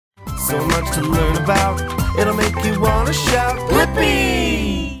so much to learn about. It'll make you want to shout,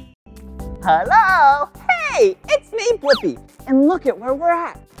 Blippi! Hello! Hey, it's me, Blippi. And look at where we're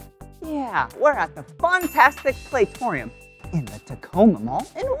at. Yeah, we're at the Funtastic Playtorium in the Tacoma Mall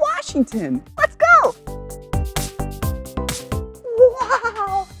in Washington. Let's go!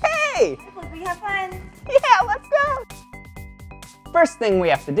 Wow! Hey! Hope we have fun. Yeah, let's go! First thing we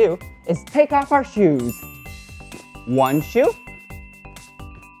have to do is take off our shoes. 1 shoe.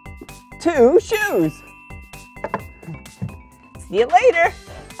 2 shoes. See you later.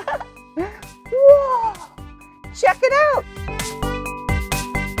 Whoa! Check it out.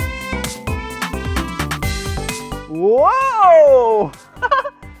 Whoa!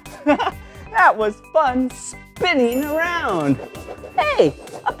 That was fun spinning around. Hey,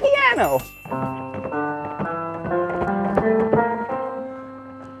 a piano.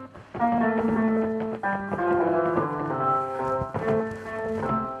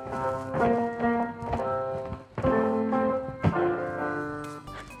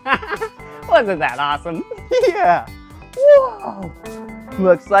 Wasn't that awesome? Yeah. Whoa.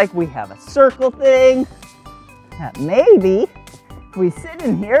 Looks like we have a circle thing. That maybe if we sit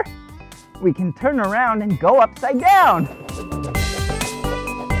in here, we can turn around and go upside down.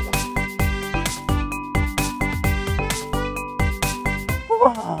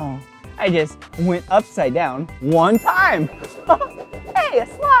 Whoa. I just went upside down 1 time. Hey, a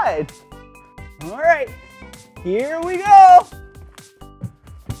slide. All right, here we go.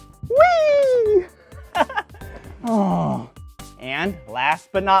 Whee! Oh, and last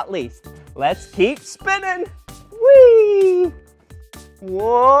but not least, let's keep spinning. Whee!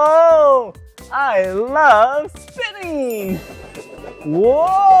 Whoa! I love spinning.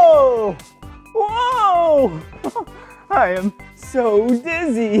 Whoa! Whoa! I am so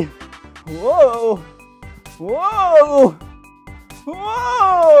dizzy. Whoa! Whoa!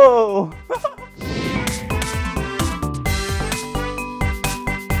 Whoa!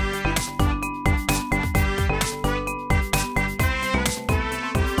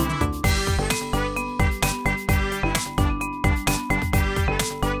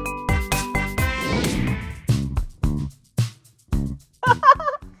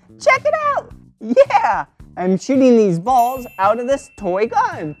 Check it out! Yeah! I'm shooting these balls out of this toy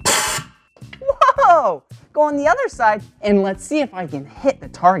gun. Whoa! Go on the other side and let's see if I can hit the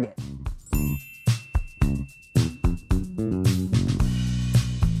target.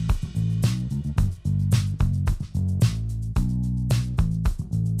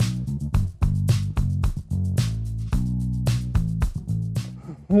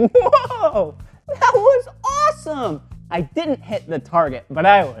 Whoa! That was awesome! I didn't hit the target, but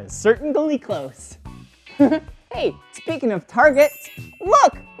I was certainly close. Hey, speaking of targets,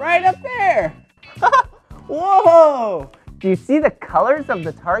 look, right up there. Whoa! Do you see the colors of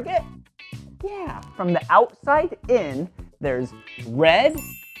the target? Yeah, from the outside in, there's red,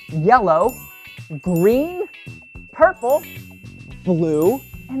 yellow, green, purple, blue,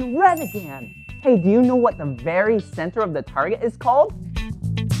 and red again. Hey, do you know what the very center of the target is called?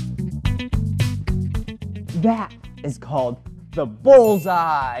 That is called the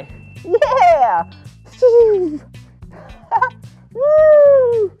bullseye. Yeah! Woo!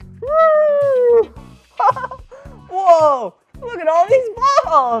 Woo! Whoa! Look at all these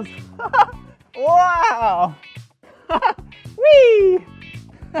balls! Wow! Whee!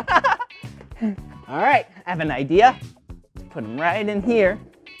 All right, I have an idea. Let's put them right in here.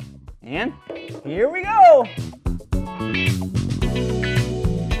 And here we go!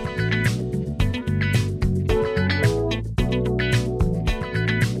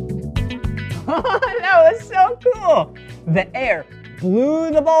 That was so cool! The air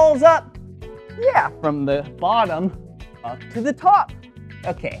blew the balls up. Yeah, from the bottom up to the top.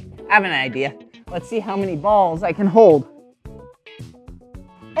 Okay, I have an idea. Let's see how many balls I can hold.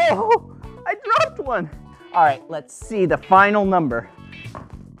 Oh, I dropped one. All right, let's see the final number.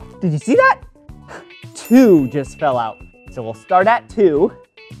 Did you see that? 2 just fell out. So we'll start at 2,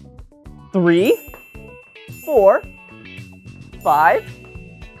 3, 4, 5,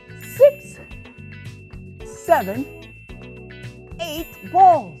 6, 7, 8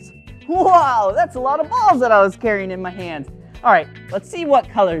 balls. Wow, that's a lot of balls that I was carrying in my hands. All right, let's see what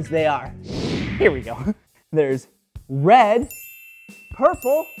colors they are. Here we go. There's red,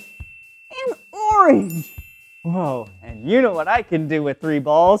 purple, and orange. Whoa, and you know what I can do with 3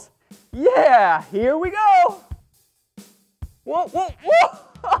 balls. Yeah, here we go. Whoa, whoa,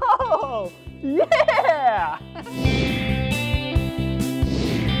 whoa! Yeah!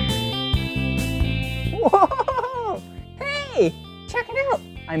 Whoa! Hey, check it out.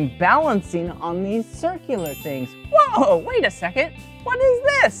 I'm balancing on these circular things. Whoa, wait a second. What is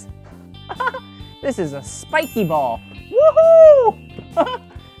this? This is a spiky ball. Woohoo!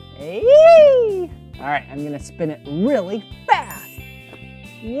 Hey! All right, I'm gonna spin it really fast.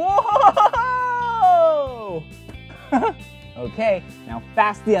 Whoa! Okay, now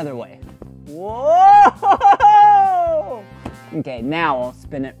fast the other way. Whoa! Okay, now I'll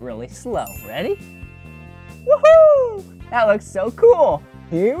spin it really slow. Ready? Woohoo! That looks so cool.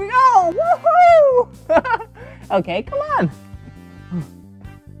 Here we go. Woohoo! Okay, come on.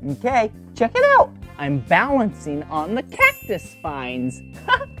 Okay, check it out. I'm balancing on the cactus spines.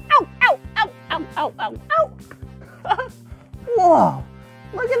 Ow, ow, ow, ow, ow, ow, ow. Whoa,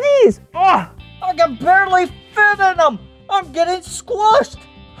 look at these. Oh, I can barely fit in them. I'm getting squished.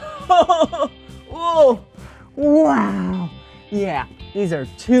 Oh, wow. Yeah, these are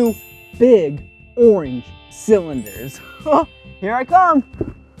two big orange cylinders. Here I come.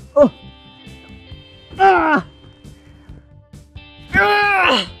 Oh. Ah.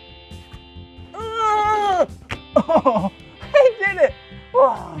 Ah. Ah. Oh, I did it.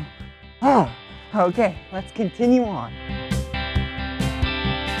 Whoa. Oh. Okay, let's continue on.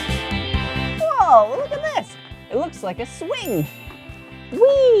 Whoa, look at this. It looks like a swing.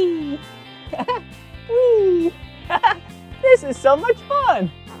 Whee! Whee! This is so much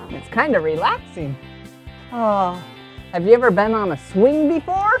fun. It's kind of relaxing. Oh, have you ever been on a swing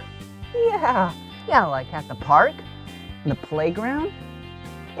before? Yeah, like at the park, the playground.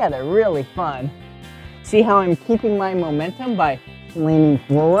 Yeah, they're really fun. See how I'm keeping my momentum by leaning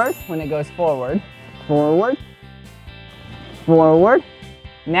forward when it goes forward, forward, forward.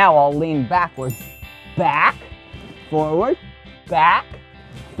 Now I'll lean backward, back, forward, back,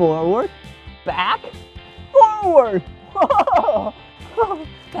 forward, back, forward. Whoa!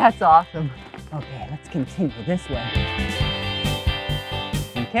 That's awesome. Okay, let's continue this way.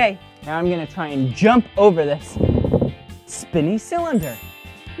 Okay, now I'm gonna try and jump over this spinny cylinder.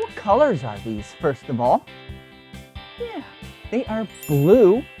 What colors are these, first of all? Yeah, they are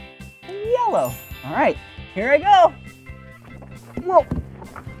blue and yellow. All right, here I go. Whoa.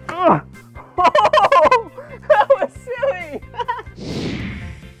 Whoa, that was silly.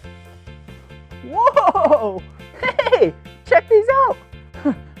 Whoa, hey, check these out.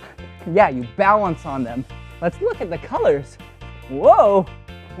 Yeah, you balance on them. Let's look at the colors. Whoa,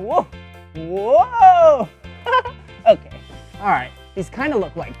 whoa, whoa. Okay, all right, these kind of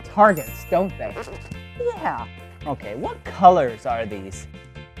look like targets, don't they? Yeah. Okay, what colors are these?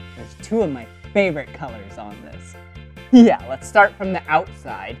 There's two of my favorite colors on this. Yeah, let's start from the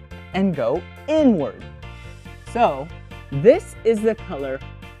outside and go inward. So, this is the color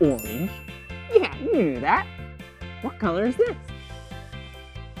orange. Yeah, you knew that. What color is this?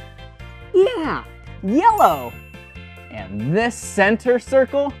 Yeah, yellow. And this center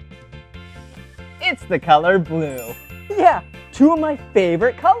circle, it's the color blue. Yeah, two of my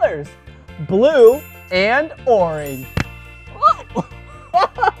favorite colors, blue and orange. Whoa.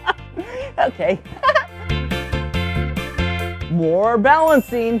 Okay. More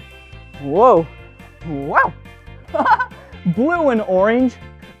balancing. Whoa, wow. Blue and orange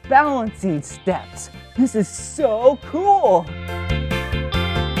balancing steps. This is so cool.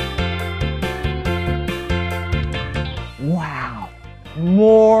 Wow,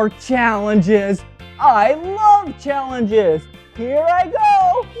 more challenges. I love challenges. Here I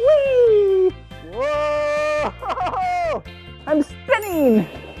go. Whee! Whoa! I'm spinning.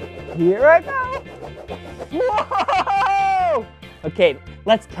 Here I go. Whoa! Okay,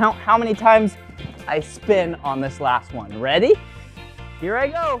 let's count how many times I spin on this last one. Ready? Here I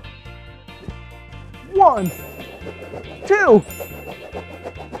go. 1, 2,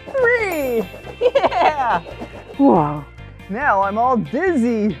 3. Yeah! Wow. Now I'm all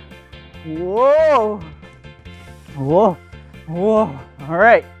dizzy. Whoa. Whoa. Whoa. All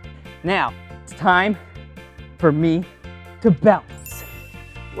right. Now it's time for me to balance.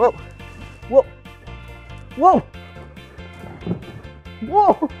 Whoa. Whoa. Whoa.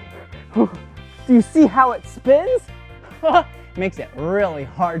 Whoa. Do you see how it spins? Makes it really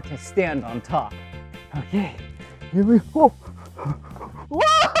hard to stand on top. Okay. Here we go. Whoa.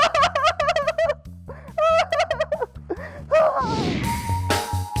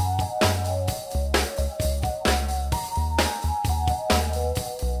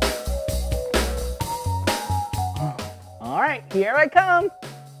 All right, here I come.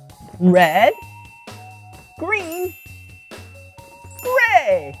 Red, green,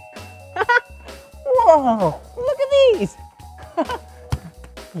 gray. Whoa, look at these.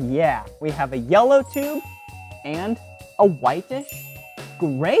 Yeah, we have a yellow tube and a whitish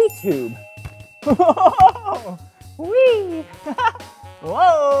gray tube. Whoa, whee.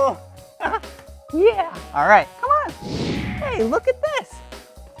 Whoa. Yeah, all right, come on. Hey, look at this.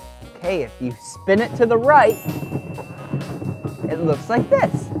 Okay, if you spin it to the right, it looks like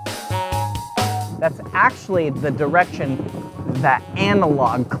this. That's actually the direction that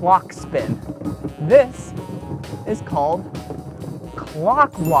analog clock spin. This is called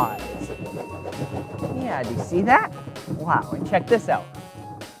clockwise. Yeah, do you see that? Wow, and check this out.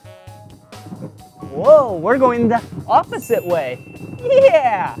 Whoa, we're going the opposite way.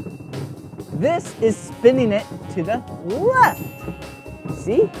 Yeah! This is spinning it to the left.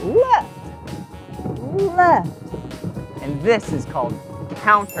 See? Left. Left. And this is called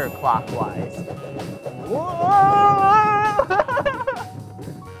counterclockwise. Whoa!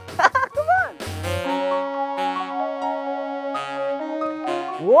 Come on!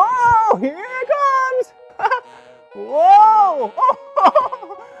 Whoa! Here it comes! Whoa!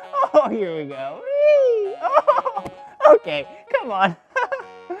 Oh, here we go. Whee! Oh, okay, come on.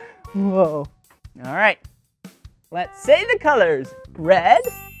 Whoa. All right. Let's say the colors. Red,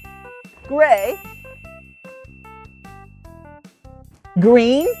 gray,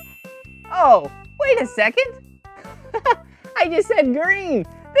 green. Oh, wait a second. I just said green.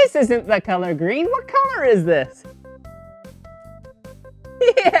 This isn't the color green. What color is this?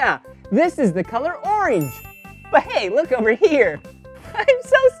 Yeah, this is the color orange. But hey, look over here. I'm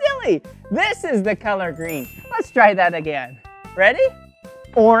so silly. This is the color green. Let's try that again. Ready?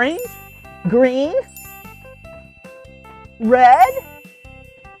 Orange, green, red,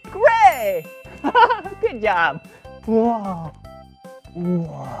 gray. Good job. Whoa.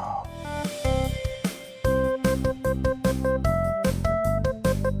 Whoa.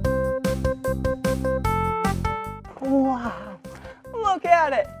 Wow. Look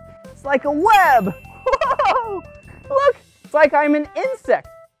at it. It's like a web. Whoa. Look. It's like I'm an insect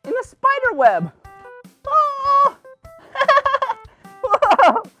in a spider web. Oh!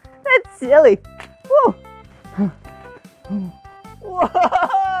 Whoa! That's silly. Whoa!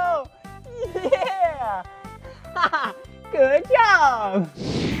 Whoa! Yeah! Good job!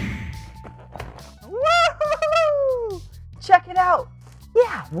 Woo! Check it out.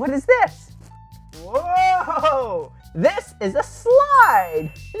 Yeah, what is this? Whoa! This is a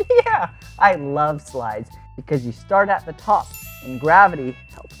slide. Yeah, I love slides. Because you start at the top and gravity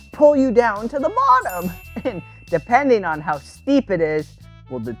helps pull you down to the bottom. And depending on how steep it is,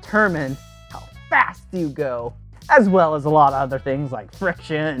 will determine how fast you go, as well as a lot of other things like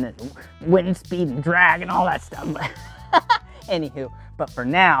friction and wind speed and drag and all that stuff. Anywho, but for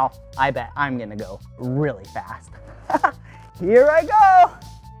now, I bet I'm gonna go really fast. Here I go.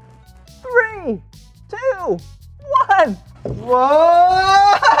 3, 2, 1.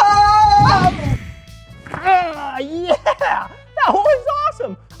 Whoa! Yeah, that was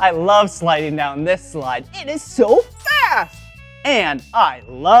awesome. I love sliding down this slide. It is so fast. And I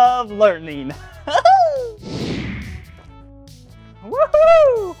love learning.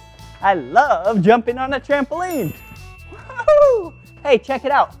 Woohoo! I love jumping on a trampoline. Woohoo! Hey, check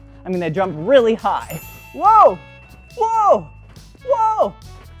it out. I'm gonna jump really high. Whoa! Whoa! Whoa!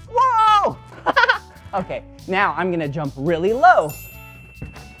 Whoa! Okay, now I'm gonna jump really low.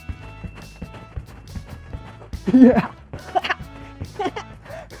 Yeah.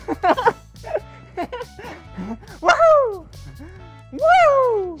 Woo!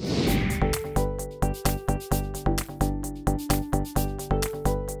 Woo!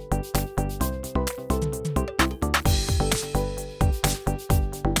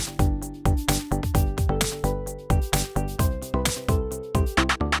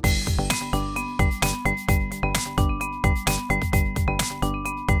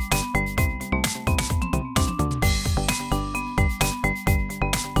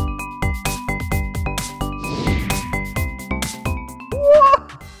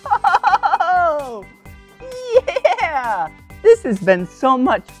 This has been so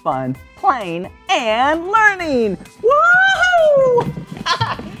much fun playing and learning. Woo!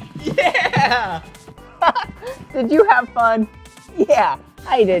 Yeah! Did you have fun? Yeah,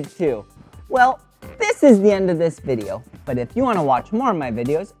 I did too. Well, this is the end of this video, but if you want to watch more of my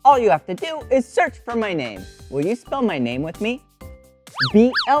videos, all you have to do is search for my name. Will you spell my name with me?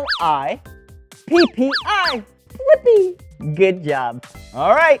 B-L-I-P-P-I. Blippi. Good job.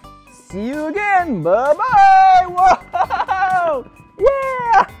 All right. See you again. Bye-bye. Whoa!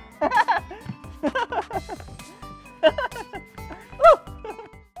 Yeah!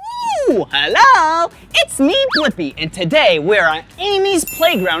 Ooh, hello! It's me, Blippi, and today we're on Amy's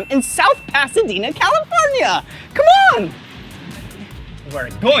Playground in South Pasadena, California. Come on! We're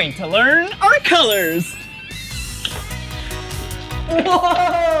going to learn our colors.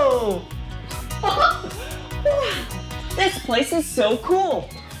 Whoa! Wow! This place is so cool.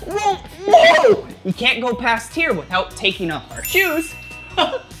 Whoa! Whoa! You can't go past here without taking off our shoes.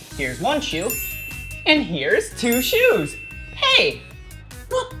 Here's one shoe, and here's two shoes. Hey,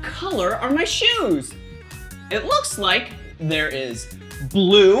 what color are my shoes? It looks like there is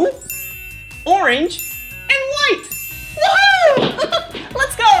blue, orange, and white. Woohoo!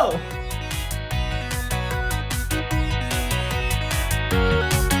 Let's go!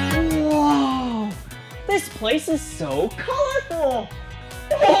 Whoa, this place is so colorful.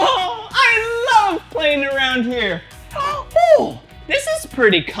 Whoa, I love playing around here. Oh, this is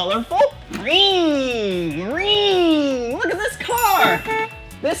pretty colorful. Green, green. Look at this car.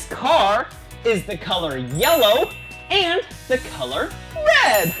 This car is the color yellow and the color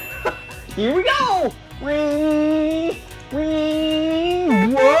red. Here we go. Ring,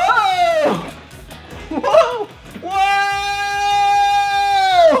 ring. Whoa! Whoa! Whoa!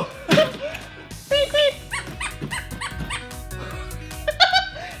 Beep, beep.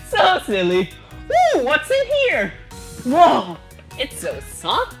 So silly. Woo, what's in here? Whoa, it's so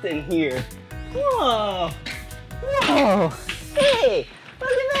soft in here. Whoa, whoa. Hey,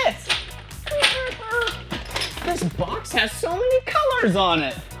 look at this. This box has so many colors on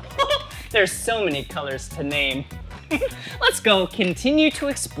it. There's so many colors to name. Let's go continue to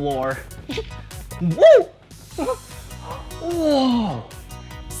explore. Whoa! Whoa!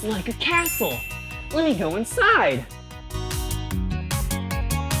 It's like a castle. Let me go inside.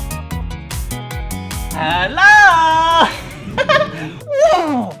 Hello!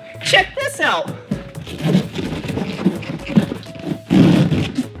 Whoa! Check this out.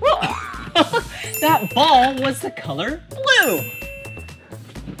 Whoa. That ball was the color blue.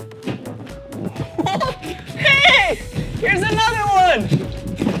 Hey! Here's another one!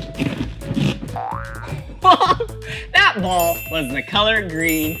 That ball was the color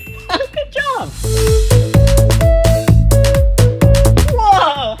green. Good job!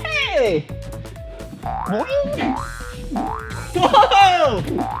 Whoa! Hey! Boing. Whoa!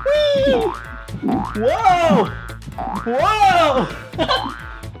 Whee! Whoa! Whoa!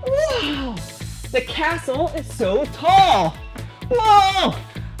 Whoa! The castle is so tall! Whoa!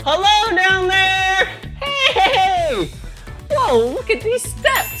 Hello down there! Hey! Whoa, look at these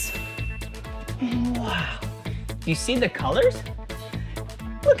steps! Wow. Do you see the colors?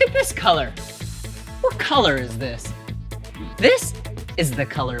 Look at this color. What color is this? This is the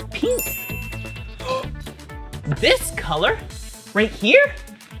color pink. This color, right here?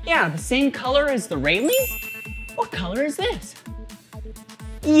 Yeah, the same color as the railings. What color is this?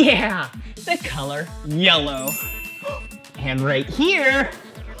 Yeah, the color yellow. And right here,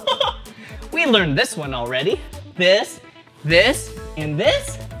 we learned this one already. This, and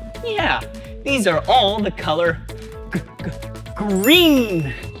this. Yeah, these are all the color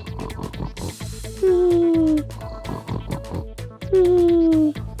green.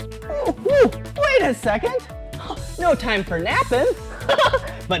 Wait a second. No time for napping.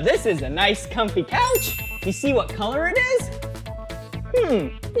 But this is a nice comfy couch. You see what color it is?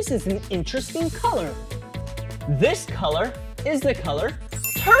 This is an interesting color. This color is the color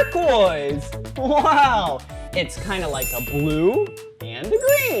turquoise. Wow, it's kind of like a blue and a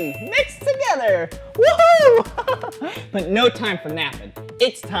green mixed together. Woohoo! But no time for napping.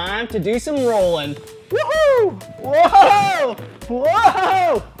 It's time to do some rolling. Woohoo! Whoa!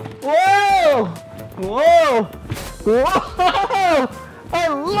 Whoa! Whoa! Whoa! Whoa! I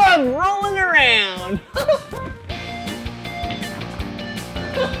love rolling around.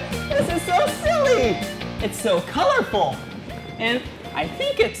 This is so silly. It's so colorful. And I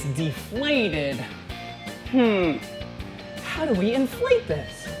think it's deflated. How do we inflate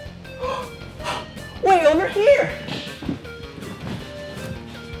this? Way over here.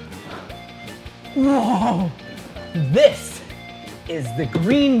 Whoa. This is the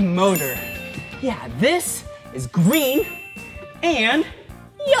green motor. Yeah, this is green and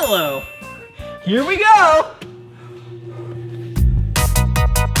yellow. Here we go.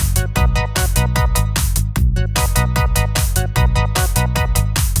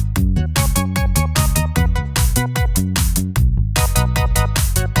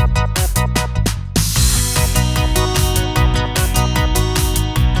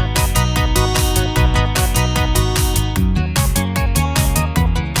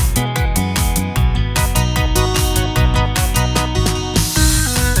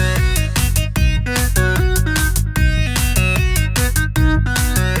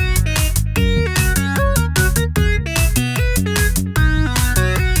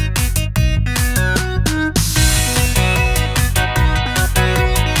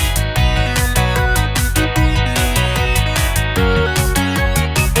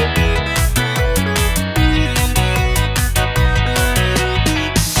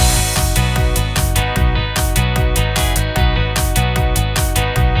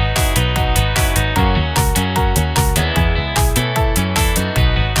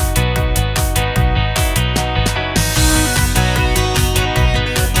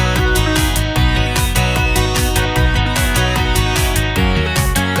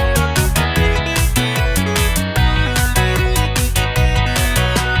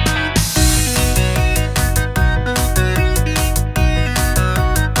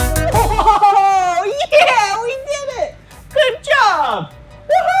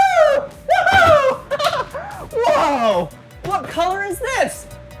 Whoa! What color is this?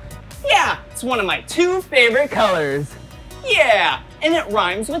 Yeah, it's one of my 2 favorite colors. Yeah, and it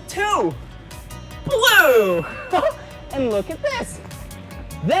rhymes with 2. Blue! And look at this.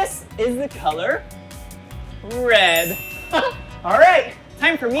 This is the color red. All right,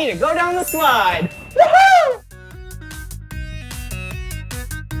 time for me to go down the slide. Woohoo!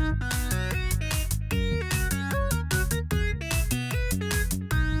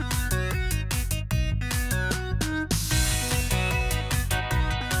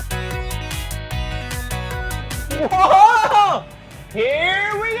 Whoa! Here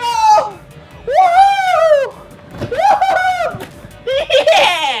we go! Woohoo! Woohoo!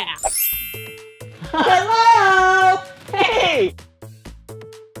 Yeah! Hello! Hey!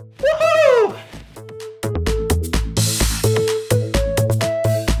 Woohoo!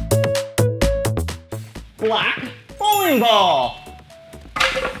 Black bowling ball.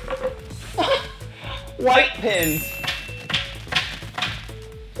 White pins.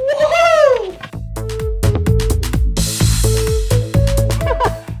 Woohoo!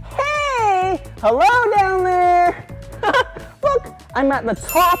 Hey! Hello down there! Look, I'm at the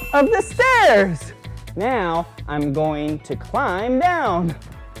top of the stairs. Now I'm going to climb down.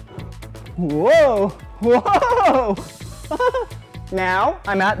 Whoa! Whoa! Now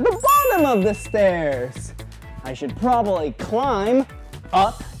I'm at the bottom of the stairs. I should probably climb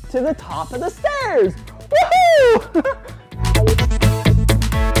up to the top of the stairs. Woohoo!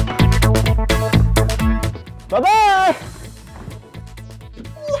 Bye-bye!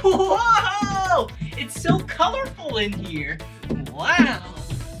 Whoa! It's so colorful in here. Wow!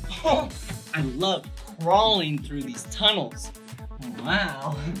 Oh, I love crawling through these tunnels.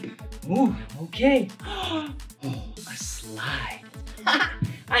 Wow. Ooh, okay. Oh, a slide.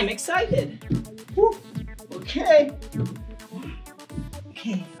 I'm excited. Woo. Okay.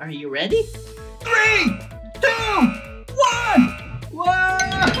 Okay, are you ready? 3, 2, 1. Whoa!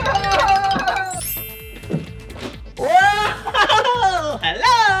 Whoa!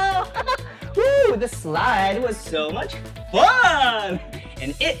 Hello! Woo, the slide was so much fun!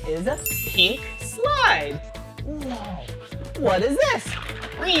 And it is a pink slide. Whoa! What is this?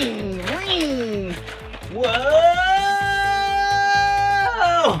 Ring, ring! Whoa!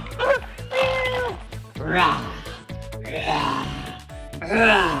 Rah, rah,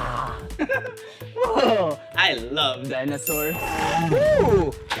 rah. Whoa! I love dinosaurs.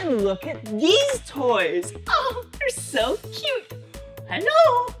 Ooh! And look at these toys. Oh, they're so cute.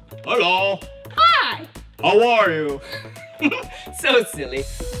 Hello. Hello. Hi. How are you? So silly.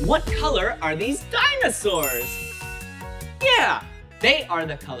 What color are these dinosaurs? Yeah, they are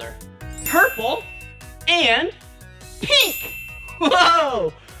the color purple and pink.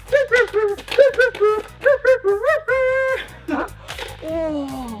 Whoa!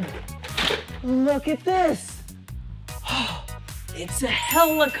 Whoa! Look at this. It's a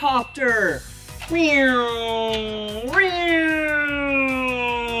helicopter.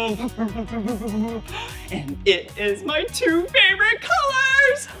 And it is my 2 favorite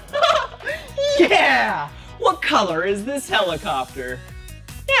colors. Yeah! What color is this helicopter?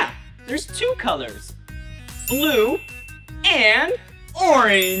 Yeah, there's 2 colors. Blue and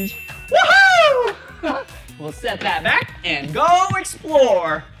orange. Woohoo! We'll set that back and go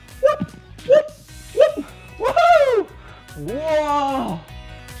explore. Whoop, whoop, whoop, woohoo! Whoa!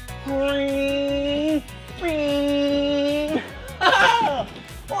 Ring, ring.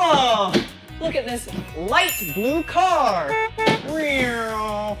 Whoa! Look at this light blue car. Ring.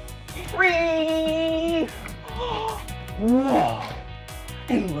 Whoa!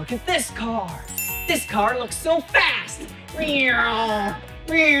 And look at this car. This car looks so fast.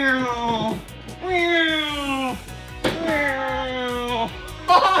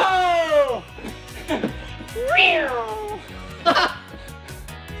 Oh!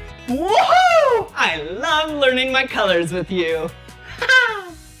 Woohoo! I love learning my colors with you.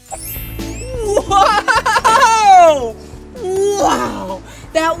 Whoa! Wow!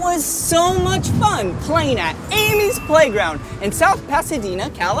 That was so much fun playing at Amy's Playground in South Pasadena,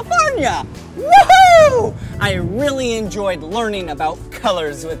 California. Woohoo! I really enjoyed learning about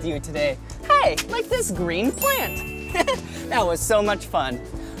colors with you today. Hey, like this green plant. That was so much fun.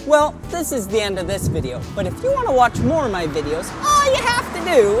 Well, this is the end of this video, but if you want to watch more of my videos, all you have to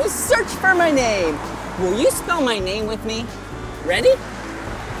do is search for my name. Will you spell my name with me? Ready?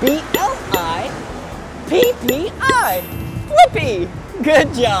 B-L-I-P-P-I. Blippi.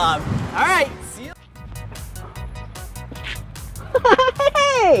 Good job. All right, see you.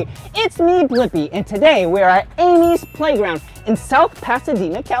 Hey, it's me, Blippi, and today we're at Amy's Playground in South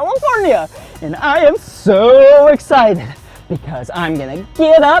Pasadena, California. And I am so excited because I'm gonna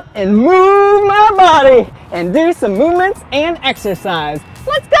get up and move my body and do some movements and exercise.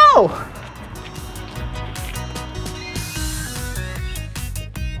 Let's go!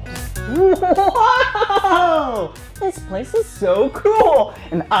 Whoa! This place is so cool,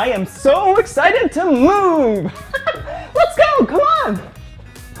 and I am so excited to move. Let's go, come on.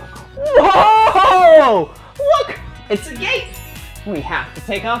 Whoa! Look, it's a gate. We have to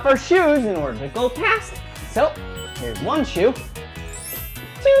take off our shoes in order to go past. So, here's one shoe,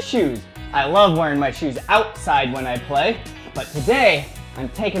 two shoes. I love wearing my shoes outside when I play, but today I'm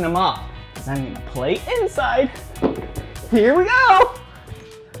taking them off because I'm gonna play inside. Here we go.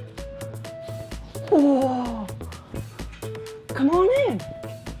 Whoa. Come on in.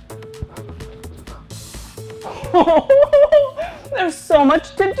 There's so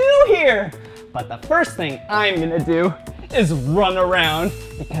much to do here. But the first thing I'm gonna do is run around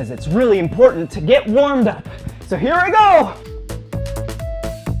because it's really important to get warmed up. So here I go.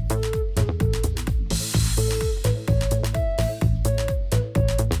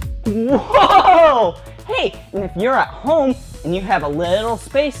 Whoa! Hey, and if you're at home and you have a little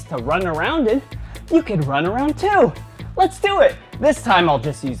space to run around in, you could run around too. Let's do it. This time I'll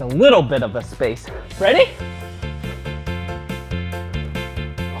just use a little bit of a space. Ready?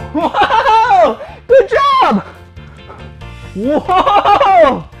 Whoa! Good job!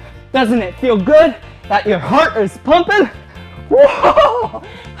 Whoa! Doesn't it feel good that your heart is pumping? Whoa!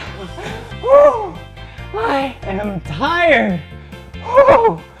 Whoa! I am tired.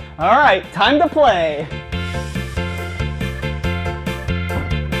 Whoa! All right, time to play.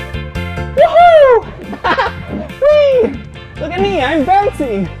 Woohoo! Whee! Look at me, I'm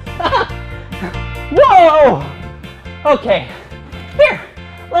bouncing. Whoa! Okay, here,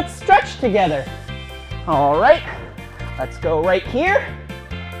 let's stretch together. All right, let's go right here.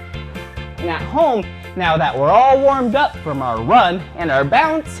 And at home, now that we're all warmed up from our run and our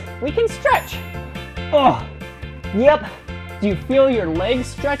bounce, we can stretch. Oh, yep. Do you feel your legs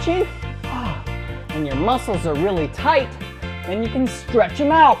stretching? Oh, and your muscles are really tight, then you can stretch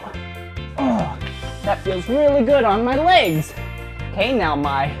them out. Oh, that feels really good on my legs. Okay, now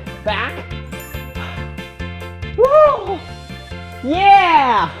my back. Whoa!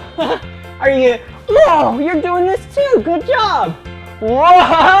 Yeah! Are you, whoa, you're doing this too, good job.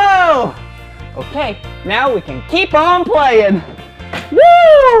 Whoa! Okay, now we can keep on playing.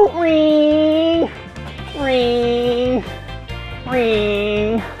 Woo! Ring, ring,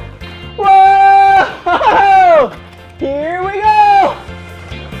 ring. Whoa! Here we go!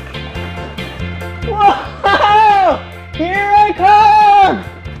 Whoa! Here I come!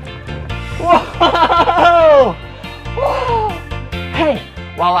 Whoa! Whoa! Hey,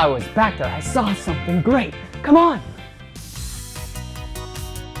 while I was back there, I saw something great. Come on!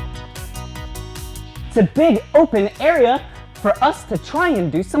 It's a big open area for us to try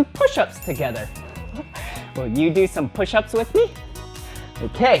and do some push-ups together. Will you do some push-ups with me?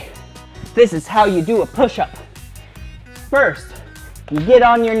 Okay, this is how you do a push-up. First, you get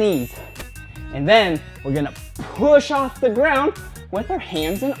on your knees, and then we're gonna push off the ground with our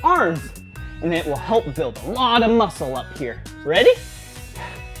hands and arms, and it will help build a lot of muscle up here. Ready?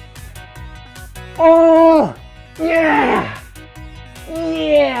 Oh, yeah!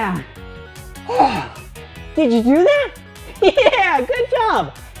 Yeah! Oh, did you do that? Yeah, good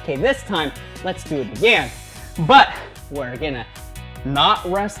job. Okay, this time, let's do it again. But we're gonna not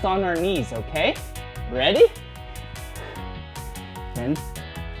rest on our knees, okay? Ready? Then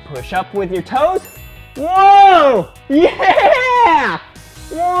push up with your toes. Whoa! Yeah!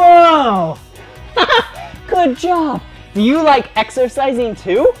 Whoa! Good job. Do you like exercising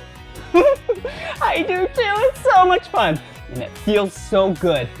too? I do too. It's so much fun. And it feels so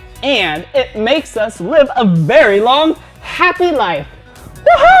good. And it makes us live a very long, happy life.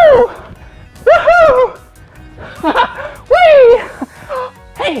 Woohoo! Woohoo! Whee!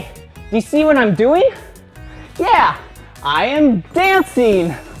 Hey, do you see what I'm doing? Yeah, I am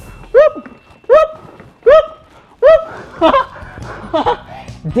dancing. Whoop, whoop, whoop, whoop.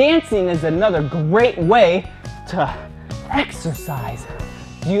 Dancing is another great way to exercise.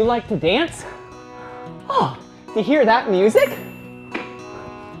 Do you like to dance? Oh, do you hear that music?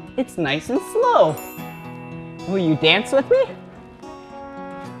 It's nice and slow. Will you dance with me?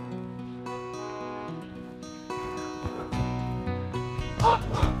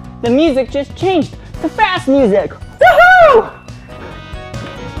 The music just changed to fast music. Woohoo!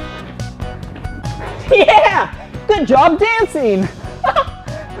 Yeah! Good job dancing!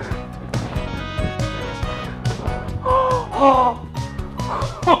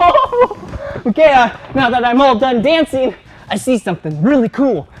 Okay, now that I'm all done dancing, I see something really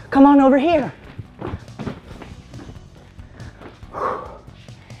cool. Come on over here.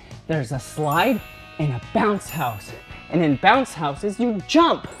 there's a slide and a bounce house. And in bounce houses, you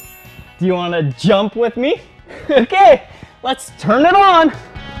jump. Do you want to jump with me? Okay, let's turn it on.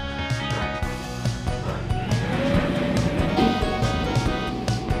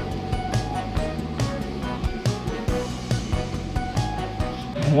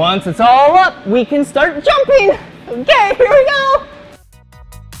 Once it's all up, we can start jumping. Okay, here we go.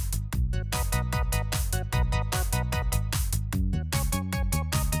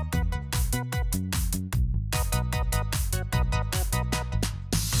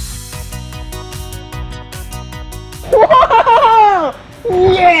 Whoa!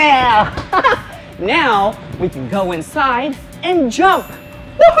 Yeah! Now we can go inside and jump.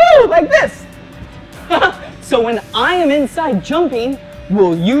 Woohoo! Like this. So when I am inside jumping,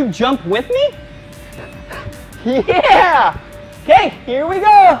 will you jump with me? Yeah! Okay, here we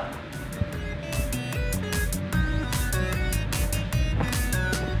go.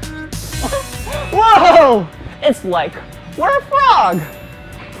 Whoa! It's like we're a frog.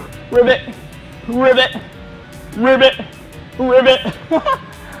 Ribbit, ribbit, ribbit, ribbit.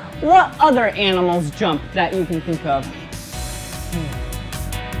 What other animals jump that you can think of?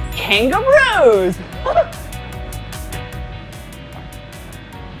 Kangaroos!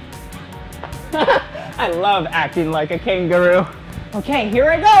 I love acting like a kangaroo. Okay, here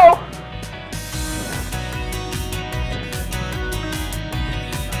I go.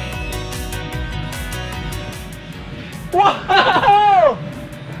 Whoa!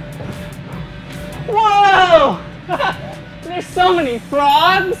 Whoa! There's so many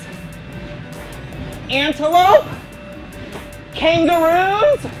frogs, antelope,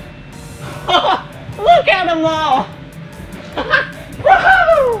 kangaroos. Look at them all.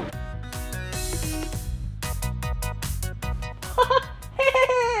 Woohoo!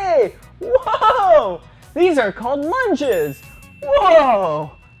 Hey! Whoa! These are called lunges.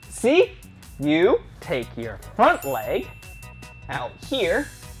 Whoa! See? You take your front leg out here.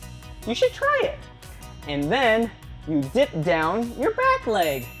 You should try it. And then you dip down your back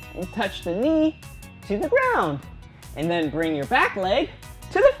leg and touch the knee to the ground. And then bring your back leg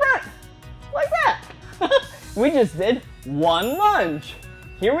to the front. Like that. We just did one lunge.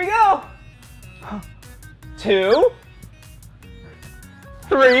 Here we go. 2,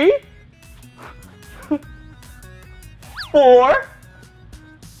 3, 4,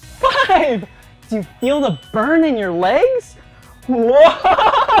 5. Do you feel the burn in your legs?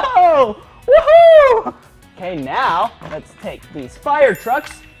 Whoa! Woohoo! Okay, now let's take these fire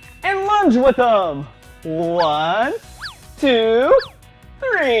trucks and lunge with them. 1, 2,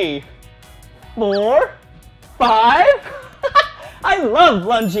 3, 4, 5. I love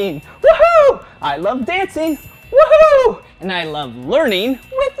lunging. Woohoo! I love dancing. Woohoo! And I love learning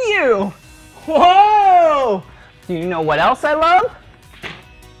with you. Whoa! Do you know what else I love?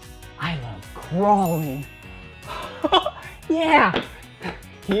 I love crawling. Yeah.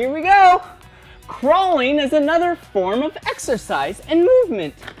 Here we go. Crawling is another form of exercise and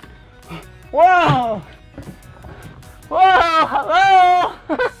movement. Whoa! Whoa! Hello!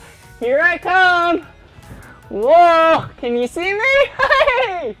 Here I come. Whoa! Can you see me?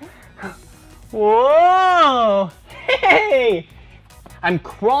 Hey! Whoa! Hey! I'm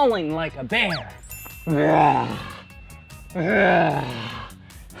crawling like a bear. Whoa!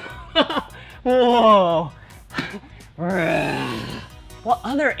 What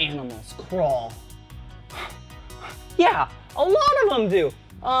other animals crawl? Yeah, a lot of them do.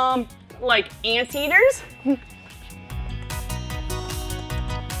 Like anteaters.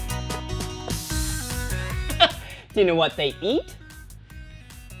 Do you know what they eat?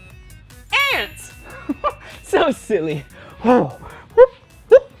 Ants! So silly. Whoa. Whoop,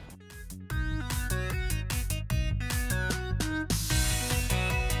 whoop.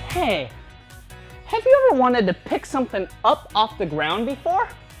 Hey, have you ever wanted to pick something up off the ground before,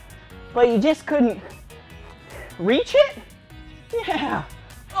 but you just couldn't reach it? Yeah.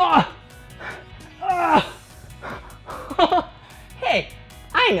 Hey,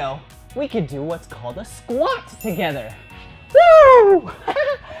 I know. We could do what's called a squat together. Woo!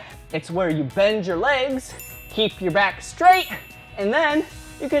 It's where you bend your legs, keep your back straight, and then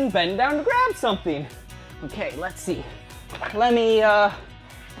you can bend down to grab something. Okay, let's see. Let me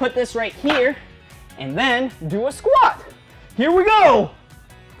put this right here and then do a squat. Here we go.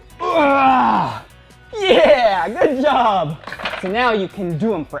 Yeah, good job. So now you can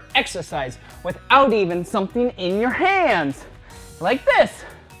do them for exercise without even something in your hands. Like this.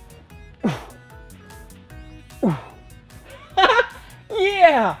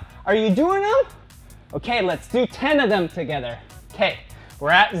 Yeah, are you doing them? Okay, let's do 10 of them together. Okay,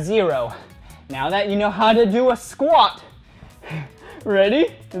 we're at 0. Now that you know how to do a squat, Ready?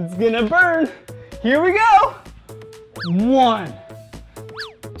 It's gonna burn. Here we go. 1,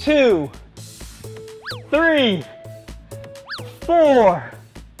 2, 3, 4,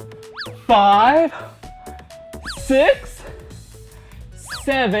 5, 6,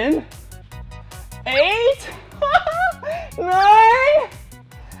 7, 8, 9,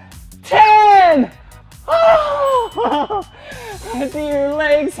 10. Oh, do your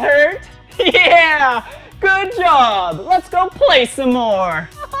legs hurt? Yeah, good job. Let's go play some more.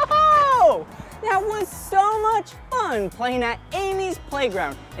 Oh, that was so much fun playing at Amy's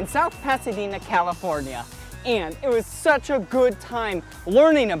Playground in South Pasadena, California. And it was such a good time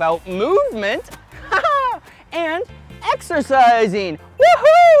learning about movement and exercising.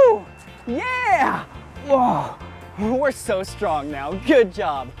 Woohoo! Yeah! Whoa, we're so strong now. Good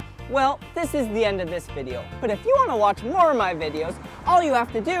job. Well, this is the end of this video, but if you want to watch more of my videos, all you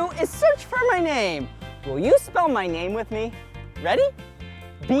have to do is search for my name. Will you spell my name with me? Ready?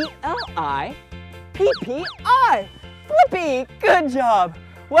 B-L-I-P-P-I. Blippi, good job.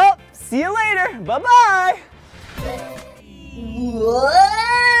 Well, see you later. Bye-bye. Whoa!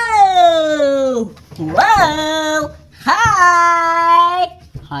 Whoa! Hi!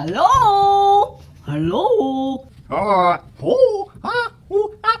 Hello! Hello!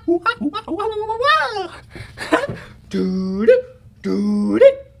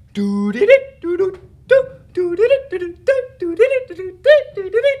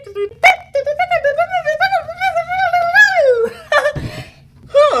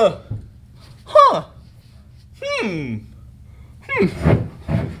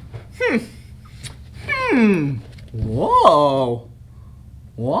 Whoa.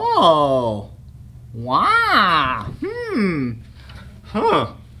 Whoa. Wow. Huh.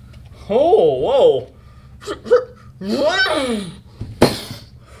 Oh, whoa.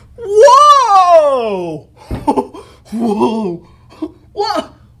 Whoa. Whoa.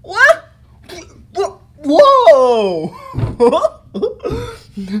 What? What? Whoa. Whoa! Whoa!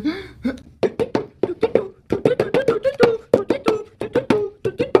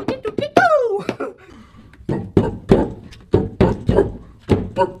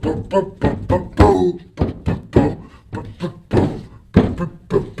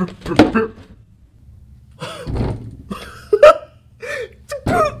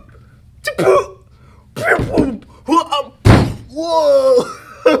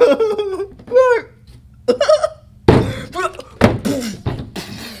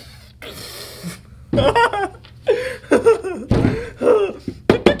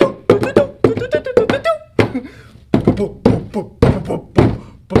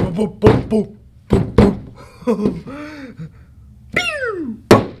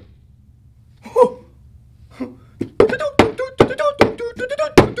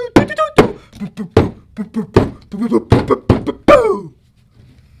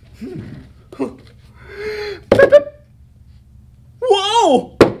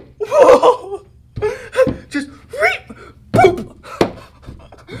 Just reap, poop,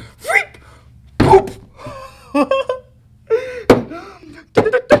 reap, poop.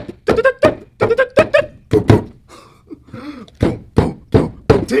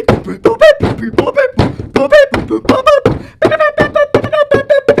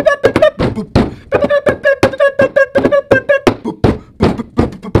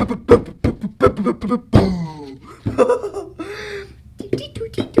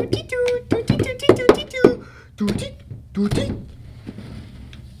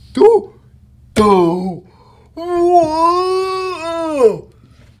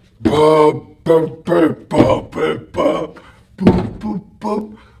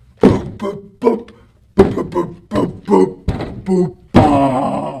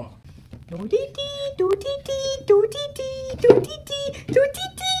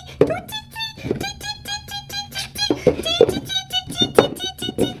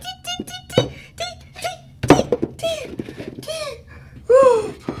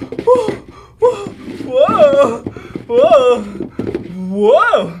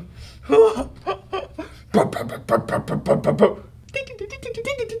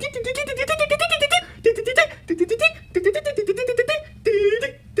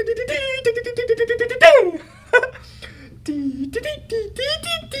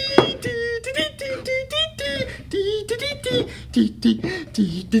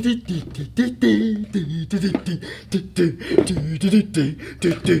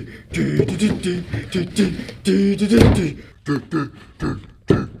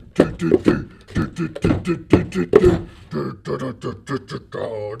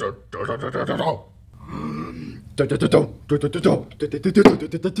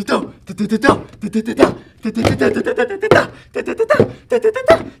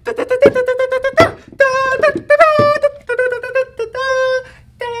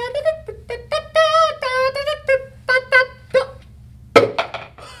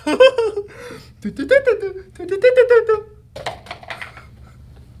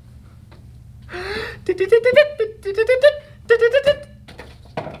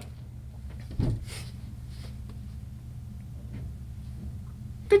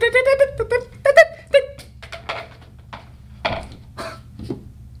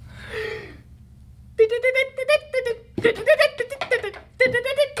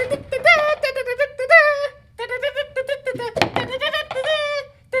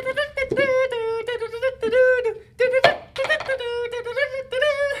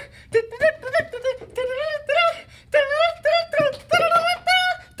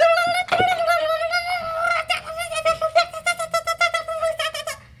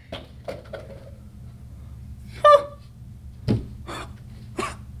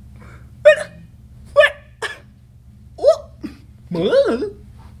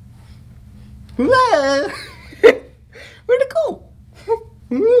 Where'd it go?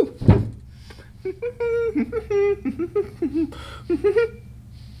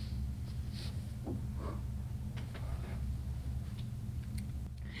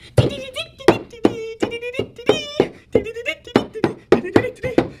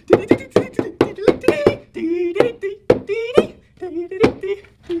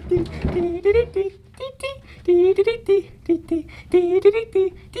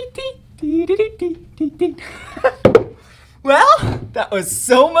 Well, that was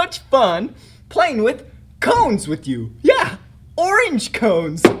so much fun playing with cones with you. Yeah, orange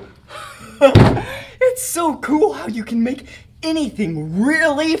cones. It's so cool how you can make anything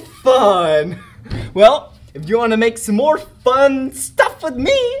really fun. Well, if you want to make some more fun stuff with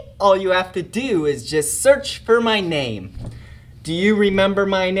me, all you have to do is just search for my name. Do you remember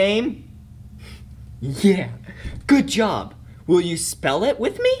my name? Yeah, good job. Will you spell it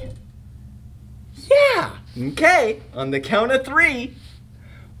with me? Yeah. Okay, on the count of 3.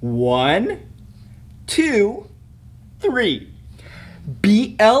 1, 2, 3.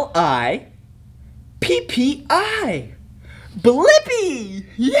 B-L-I-P-P-I. Blippi!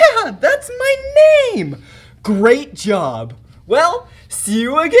 Yeah, that's my name! Great job. Well, see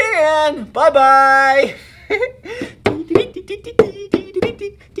you again. Bye-bye.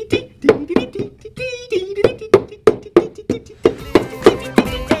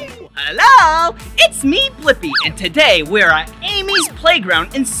 Hello, it's me, Blippi, and today we're at Amy's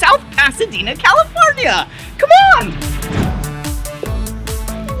Playground in South Pasadena, California. Come on!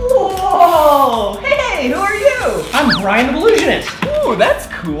 Whoa! Hey, who are you? I'm Brian the Balloosionist. Ooh, that's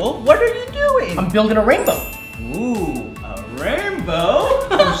cool. What are you doing? I'm building a rainbow. Ooh, a rainbow?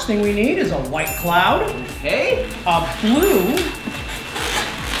 First thing we need is a white cloud, Okay. a blue,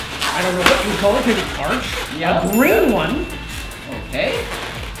 I don't know what you would call it, maybe arch, Yeah. a green one, Okay.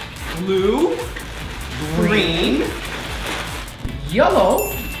 Blue, green,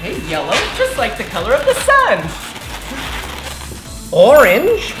 yellow, okay, yellow, just like the color of the sun.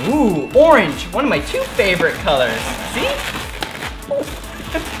 orange, Ooh, orange, one of my 2 favorite colors. See?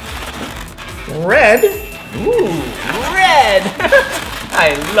 red, Ooh, red.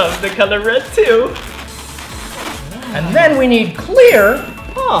 I love the color red too. and then we need clear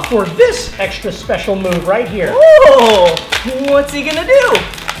Oh, for this extra special move right here. oh, what's he gonna do?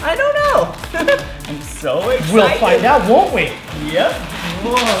 I don't know. I'm so excited. We'll find out, won't we? Yep.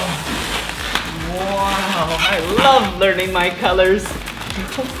 Whoa. Wow, I love learning my colors.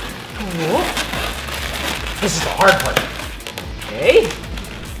 This is the hard part. Okay,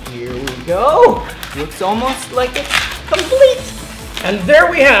 here we go. Looks almost like it's complete. And there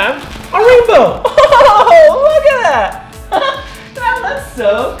we have a rainbow. Oh, look at that. That looks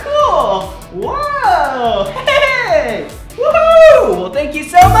so cool. Whoa, hey, woohoo. Well, thank you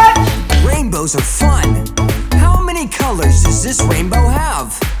so much. Rainbows are fun. How many colors does this rainbow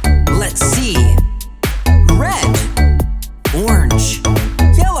have? Let's see. Red, orange,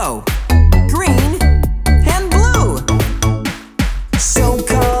 yellow, green, and blue. So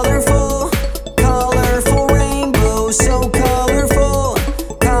colorful, colorful rainbow, so colorful,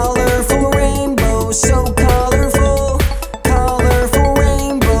 colorful rainbow, so colorful, colorful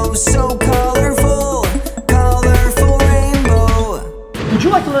rainbow, so colorful, colorful rainbow. Would you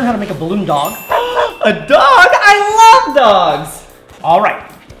like to learn how to make a balloon dog? A dog? I love dogs. All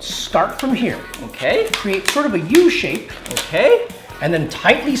right, start from here. Okay, Create sort of a U shape, okay, and then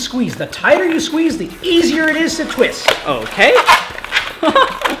tightly squeeze. The tighter you squeeze, the easier it is to twist. okay.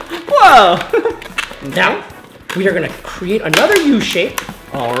 Whoa. Now, we are gonna create another U shape.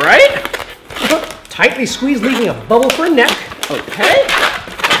 All right. Tightly squeeze, leaving a bubble for a neck. Okay.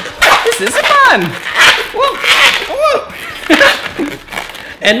 This is fun. Whoa. Whoa.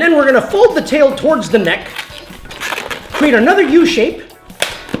 And then we're gonna fold the tail towards the neck, create another U shape,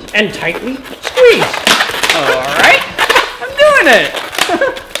 and tightly squeeze. All right. I'm doing it.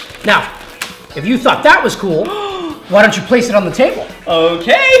 Now, if you thought that was cool, why don't you place it on the table?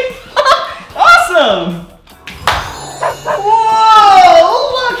 Okay. Awesome.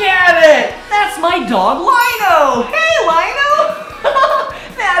 Whoa, look at it. That's my dog, Lino. Hey, Lino.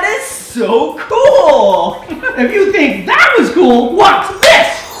 That is so cool. If you think that was cool, watch this!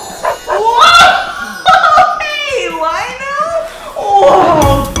 Whoa. Hey, Lino.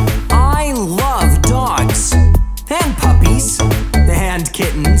 Whoa. I love dogs and puppies and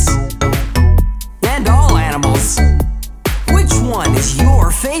kittens and all animals. Which one is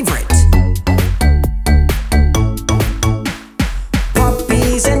your favorite?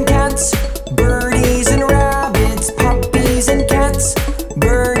 Puppies and cats, birdies and rabbits, puppies and cats,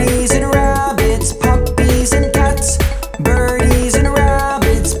 birdies and rabbits, puppies and cats, birdies and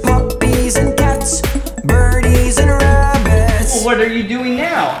rabbits, puppies and cats, birdies and rabbits. What are you doing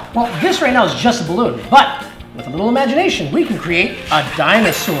now? Well, this right now is just a balloon, but with a little imagination, we can create a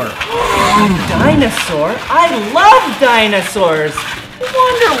dinosaur. Dinosaur? I love dinosaurs.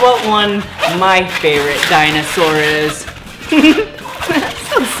 Wonder what one my favorite dinosaur is.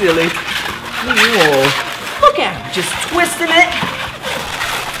 So silly. Whoa. Look at him, just twisting it.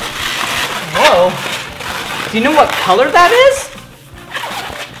 Whoa. Do you know what color that is?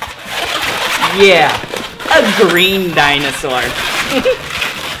 Yeah, a green dinosaur.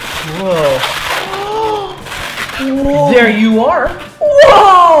 Whoa. Whoa. There you are.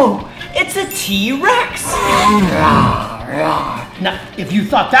 Whoa! It's a T-Rex. Now, if you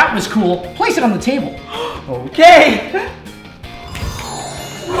thought that was cool, place it on the table. Okay.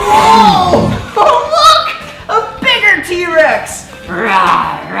 Whoa! Oh, look! A bigger T-Rex.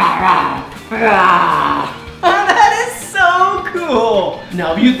 That is so cool.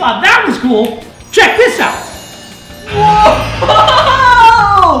 Now, if you thought that was cool, check this out. Whoa!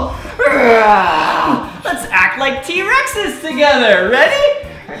 Let's act like T-Rexes together. Ready?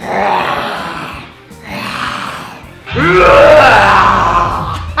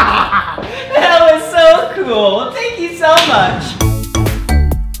 That was so cool. Thank you so much.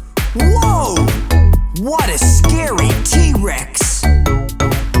 Whoa! What a scary T-Rex!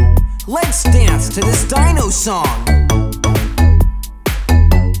 Let's dance to this dino song.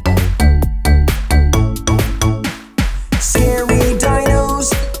 Scary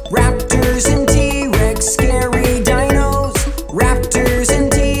dinos, raptors and T-Rex. Scary dinos, raptors and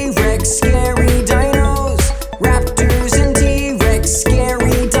T-Rex. Scary dinos, raptors and T-Rex.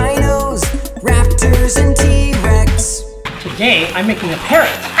 Scary dinos, raptors and T-Rex. Today, I'm making a parrot.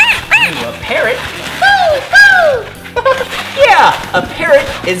 Ooh, a parrot? Yeah, a parrot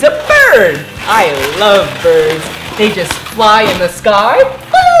is a bird. I love birds. They just fly in the sky.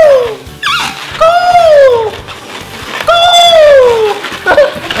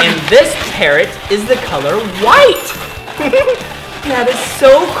 And this parrot is the color white. That is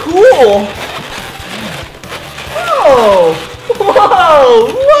so cool. Whoa! Whoa!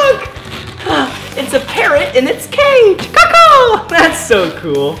 Look! It's a parrot in its cage. Caw-caw! That's so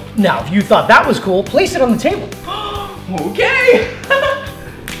cool. Now, if you thought that was cool, place it on the table. Okay.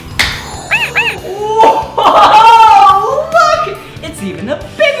 Whoa! Look! It's even a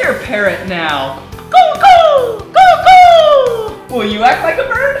bigger parrot now. Caw-caw! Caw-caw! Will you act like a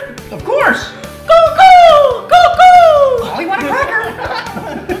bird? Of course. Caw-caw! Caw-caw! Ollie, want a cracker?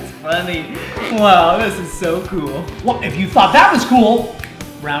 That's funny. Wow, this is so cool. Well, if you thought that was cool,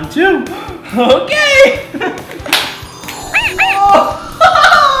 round two. Okay! Whoa!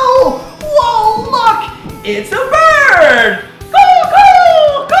 Whoa, look! It's a bird! Caw,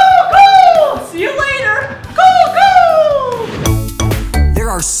 caw, caw, caw! See you later! Caw, caw! There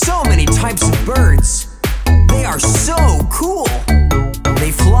are so many types of birds. They are so cool.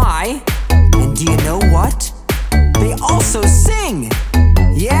 They fly, and do you know what? They also sing.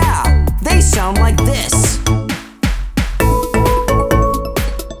 Yeah, they sound like this.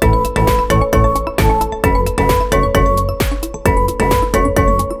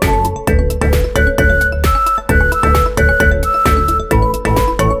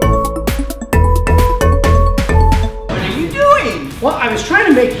 Well, I was trying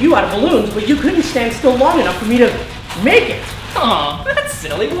to make you out of balloons, but you couldn't stand still long enough for me to make it. Aw, that's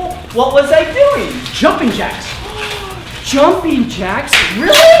silly. Well, what was I doing? Jumping jacks. Jumping jacks?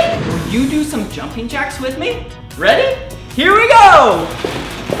 Really? Will you do some jumping jacks with me? Ready? Here we go!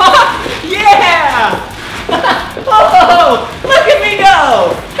 Yeah! Oh, look at me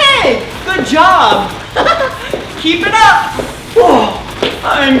go! Hey, good job! Keep it up! Whoa,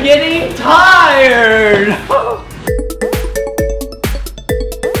 I'm getting tired!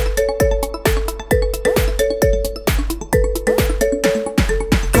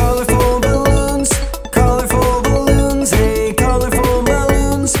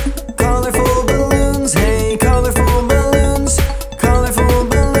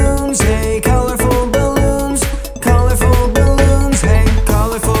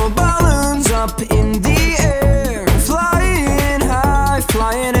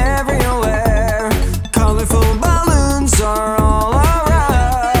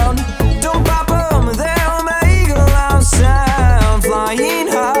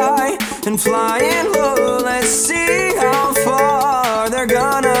 Flying low, let's see how far they're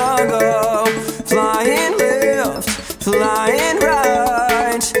gonna go. Flying left, flying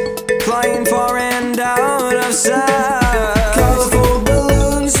right, flying far and out of sight. Colorful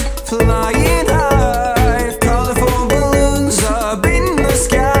balloons flying high, colorful balloons up in the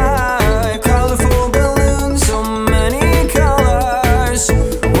sky. Colorful balloons, so many colors.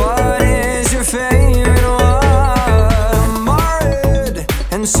 What is your favorite one? Some are red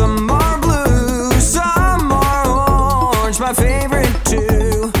and some are blue. My favorite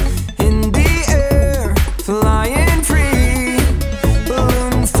too. In the air, flying free.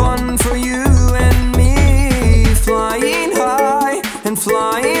 Balloon fun for you and me. Flying high and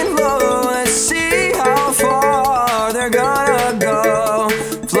flying low. Let's see how far they're gonna go.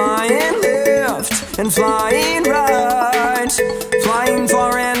 Flying left and flying right. Flying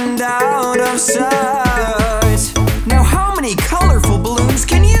far and out of sight. Now how many colorful balloons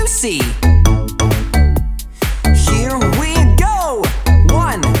can you see? Here we go!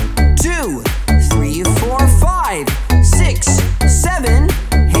 1, 2, 3, 4, 5, 6, 7,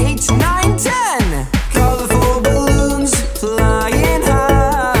 8, 9, 10. Colorful balloons flying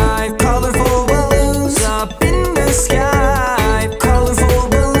high. Colorful balloons up in the sky. Colorful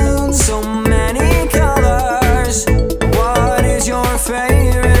balloons, so many colors. What is your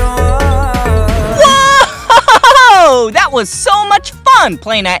favorite one? Whoa! That was so much fun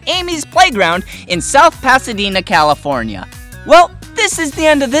playing at Amy's Playground in South Pasadena, California. Well, this is the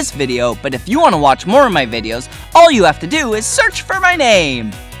end of this video, but if you want to watch more of my videos, all you have to do is search for my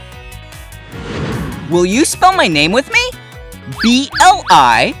name. Will you spell my name with me?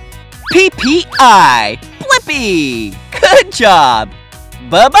 B-L-I-P-P-I. Blippi! Good job!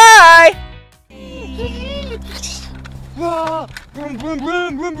 Bye-bye! Vroom, vroom,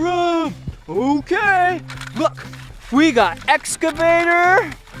 vroom, vroom, vroom. Okay, look, we got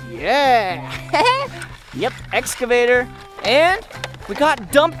Excavator. Yeah. Yep, Excavator. And we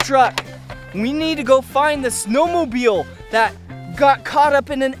got Dump Truck. We need to go find the snowmobile that got caught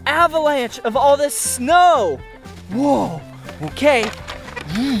up in an avalanche of all this snow. Whoa, okay.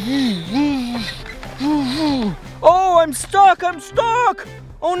 Oh, I'm stuck, I'm stuck.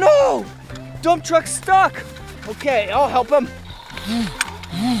 Oh no, Dump Truck's stuck. Okay, I'll help him.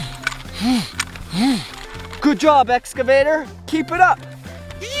 Good job, Excavator. Keep it up.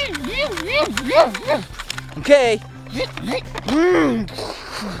 Okay.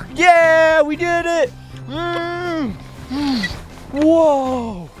 Yeah, we did it.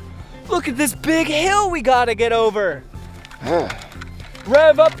 Whoa. Look at this big hill we gotta get over.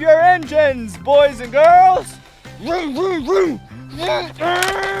 Rev up your engines, boys and girls. Whoa.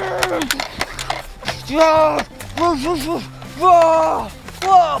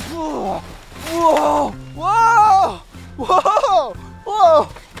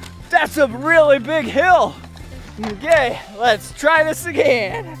 That's a really big hill. Okay, let's try this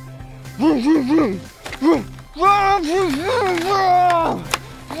again.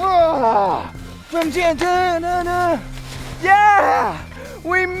 Yeah,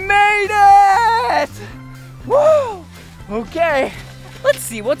 we made it. Woo. Okay, let's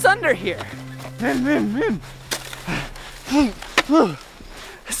see what's under here.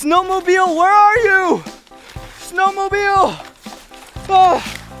 Snowmobile, where are you? Snowmobile! Oh,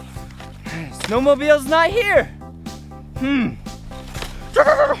 Snowmobile's not here.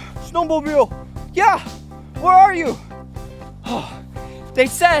 Snowmobile, yeah, where are you? Oh, they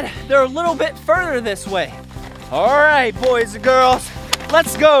said they're a little bit further this way. All right, boys and girls,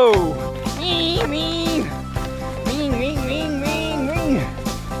 let's go.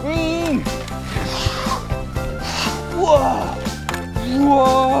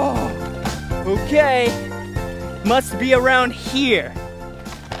 Whoa. Okay, must be around here.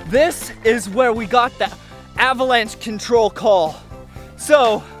 This is where we got the avalanche control call.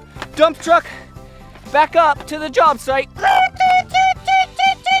 So, dump truck, back up to the job site.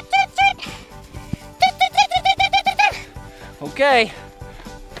 Okay,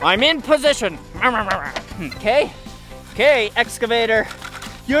 I'm in position. Okay, Excavator,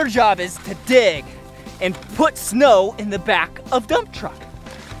 your job is to dig and put snow in the back of dump truck.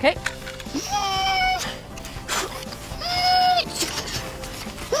 Okay.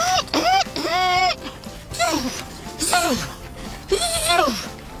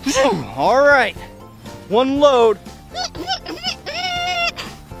 All right, one load.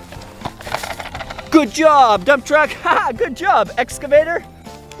 Good job, dump truck. Ha, good job, Excavator.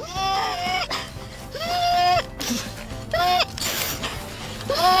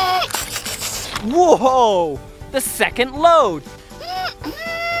 Whoa, the second load.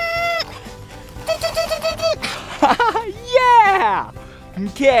 Yeah.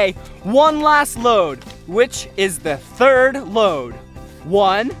 Okay, one last load, which is the third load.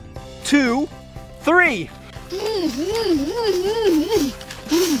 1, 2, 3.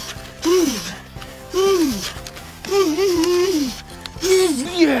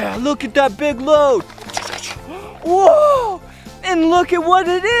 Yeah, look at that big load. Whoa, and look at what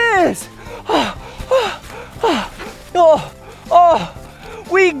it is. Oh,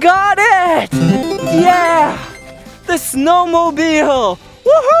 we got it. Yeah, the snowmobile.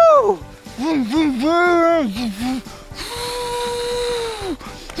 Woohoo!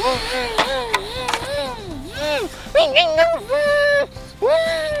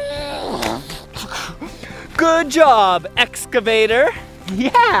 Good job, Excavator.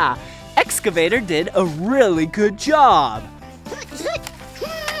 Yeah, Excavator did a really good job.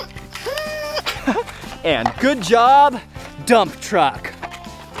 And good job, dump truck.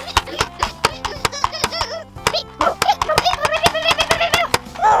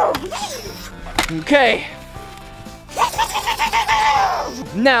 Okay.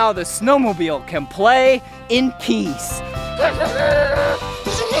 Now the snowmobile can play in peace.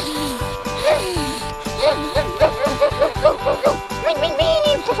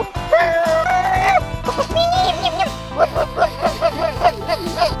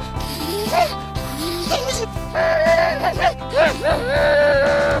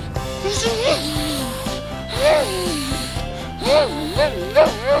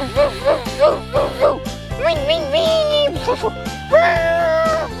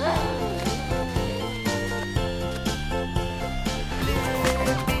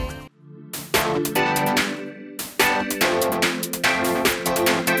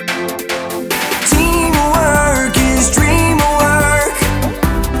 Teamwork is dreamwork.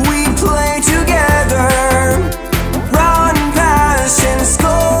 We play together, run, pass, and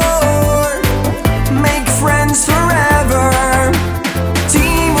score. Make friends forever.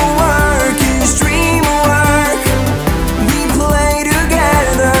 Teamwork is dreamwork. We play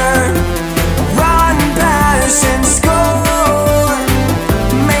together, run, pass, and score.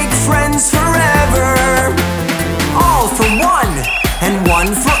 Make friends forever. All for one and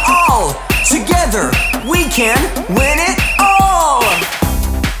one for all. Together we can win it all.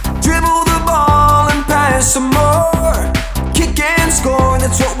 Dribble the ball and pass some more. Kick and score,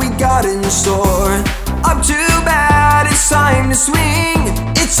 that's what we got in store. Up to bat, it's time to swing.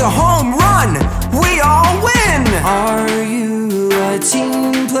 It's a home run, we all win. Are you a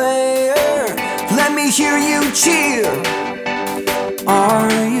team player? Let me hear you cheer. Are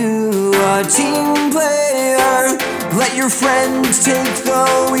you a team player? Let your friends take the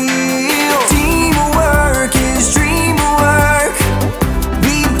wheel. Teamwork is dreamwork.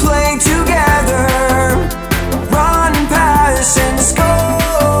 We play together, run, pass, and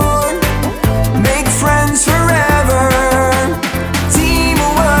score. Make friends forever.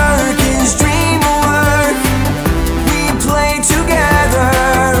 Teamwork is dreamwork. We play together,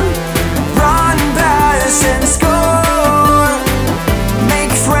 run, pass, and score.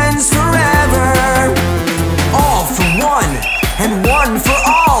 Make friends forever. All for one and one for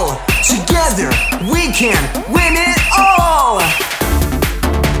all. Together we can win it all.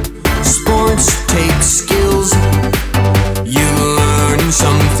 Sports take skills. You learn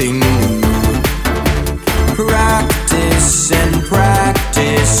something new. Practice and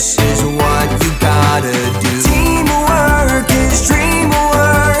practice is what you gotta do. Teamwork is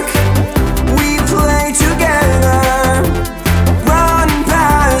dreamwork. We play together, run,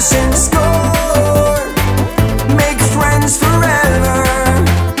 pass, and score. Make friends forever.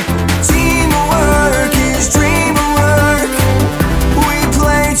 Teamwork is dreamwork. We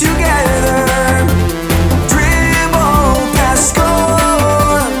play together, dribble, pass,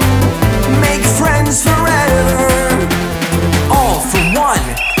 score. Make friends forever. All for one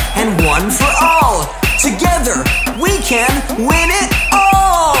and one for all. Together we can win it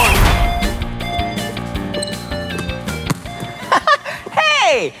all.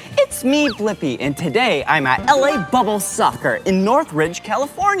 Hey, it's me, Blippi, and today I'm at LA Bubble Soccer in Northridge,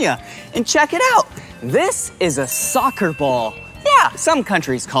 California. And check it out, this is a soccer ball. Yeah, some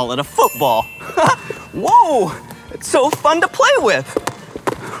countries call it a football. Whoa, it's so fun to play with.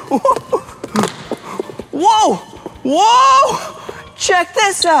 Whoa, whoa, check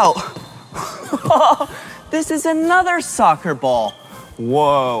this out. This is another soccer ball.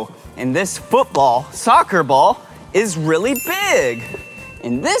 Whoa, and this soccer ball, is really big.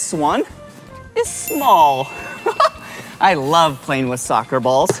 And this one is small. I love playing with soccer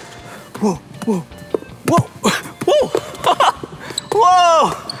balls. Whoa, whoa, whoa, whoa. Whoa.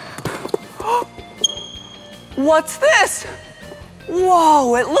 What's this?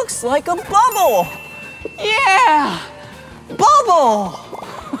 Whoa, it looks like a bubble. Yeah, bubble.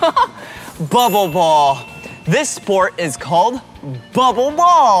 Bubble ball. This sport is called bubble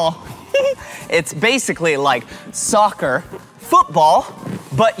ball. It's basically like soccer, football,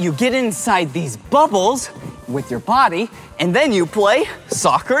 but you get inside these bubbles with your body, and then you play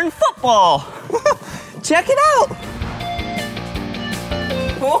soccer and football. Check it out.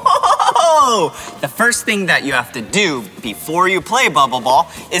 Whoa! The first thing that you have to do before you play bubble ball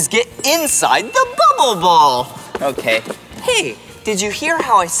is get inside the bubble ball. Okay. Hey, did you hear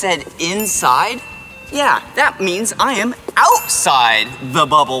how I said inside? Yeah, that means I am outside the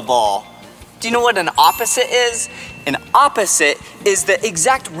bubble ball. Do you know what an opposite is? An opposite is the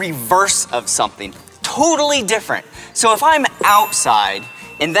exact reverse of something. Totally different. So if I'm outside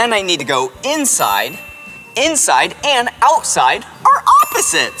and then I need to go inside, inside and outside are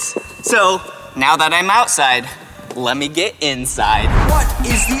opposites. So now that I'm outside, let me get inside. What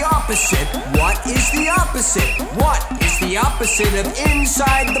is the opposite? What is the opposite? What is the opposite of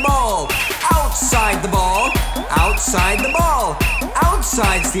inside the ball? Outside the ball. Outside the ball.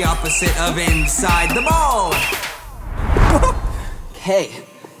 Outside's the opposite of inside the ball. Okay,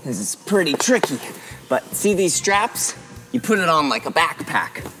 this is pretty tricky, but see these straps? You put it on like a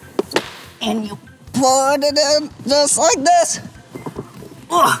backpack, and you put it in just like this.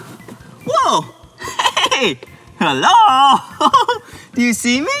 Whoa, hey, hello, do you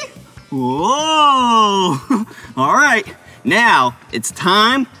see me? Whoa, all right, now it's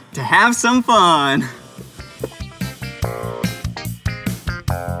time to have some fun.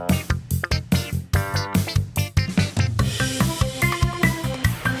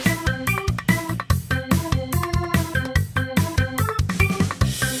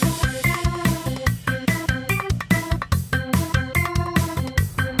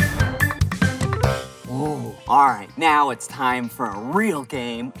 All right, now it's time for a real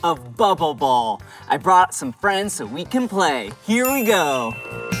game of bubble ball. I brought some friends so we can play. Here we go.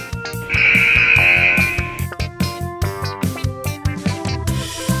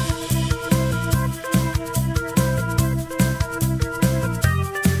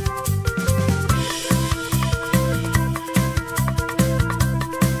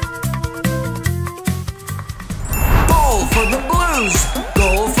 Goal for the Blues!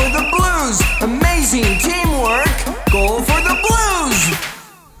 Goal for the Blues! Amazing teamwork! Goal for the Blues!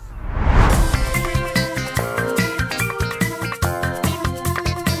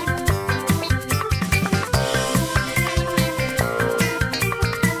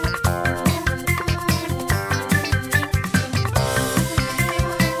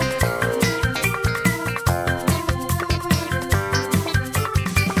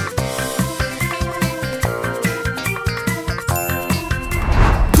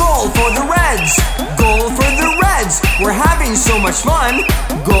 Goal for the Reds! Goal for the Reds! We're having so much fun!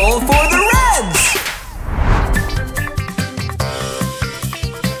 Goal for the Reds!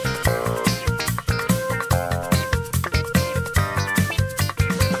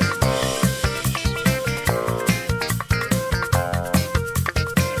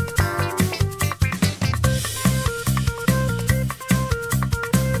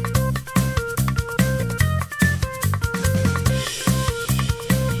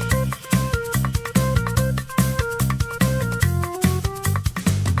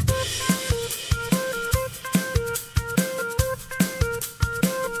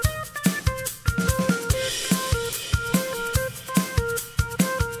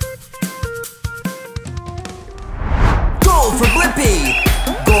 Goal for Blippi!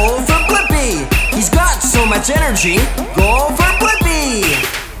 Goal for Blippi! He's got so much energy! Goal for Blippi!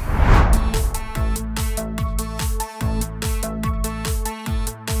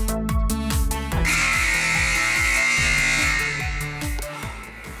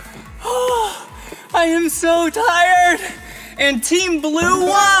 I am so tired, and Team Blue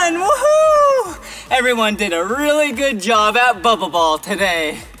won, woohoo! Everyone did a really good job at bubble ball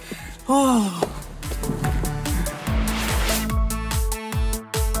today. Oh.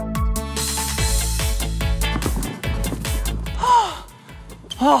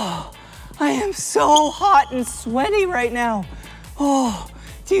 Oh, I am so hot and sweaty right now. Oh,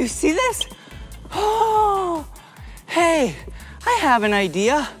 do you see this? Oh, hey, I have an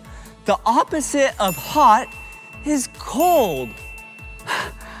idea. The opposite of hot is cold.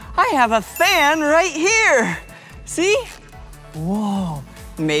 I have a fan right here. See? Whoa,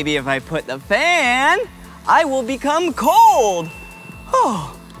 maybe if I put the fan, I will become cold.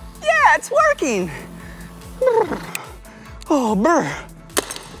 Oh, yeah, it's working. Oh, brr.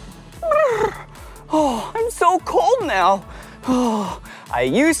 Oh, I'm so cold now. Oh, I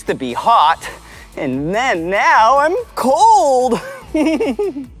used to be hot, and then now I'm cold.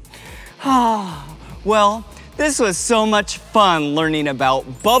 Well, this was so much fun learning about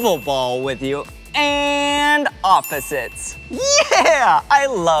bubble ball with you and opposites. Yeah, I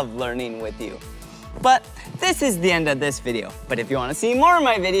love learning with you. But this is the end of this video. But if you want to see more of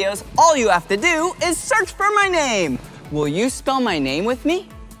my videos, all you have to do is search for my name. Will you spell my name with me?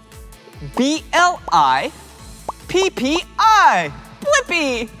 B-L-I-P-P-I.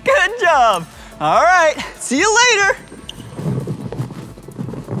 Blippi. Good job. All right, see you later.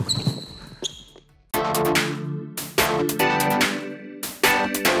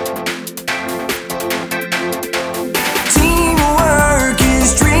 Teamwork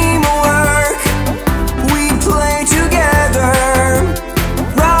is dreamwork. We play together.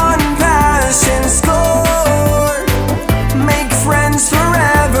 Run, pass, and score. Make friends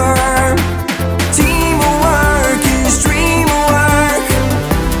forever. Teamwork is dreamwork.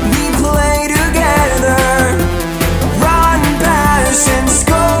 We play together. Run, pass, and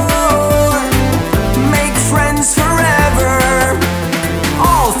score. Make friends forever.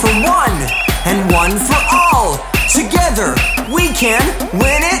 All for one and one for all. Together we can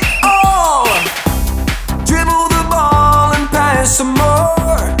win it all. Dribble the ball and pass some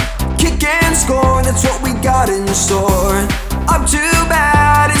more. Kick and score, that's what we got in store. Up to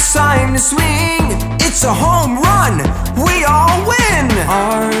bat, it's time to swing. It's a home run, we all win.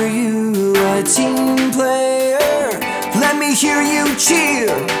 Are you a team player? Let me hear you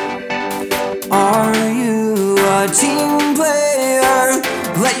cheer. Are you a team player?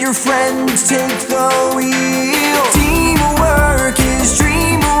 Let your friends take the wheel. Teamwork is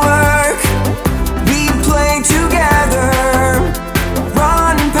dreamwork. We play together.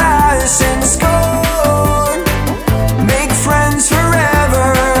 Run, pass, and score. Make friends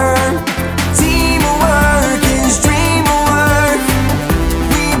forever. Teamwork is dreamwork.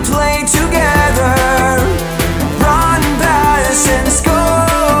 We play together. Run, pass, and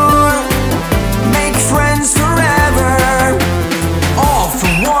score. Make friends forever. All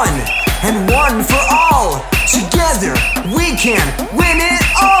for one and one for all. Together we can win it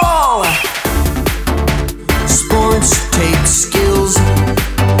all. Sports take skills.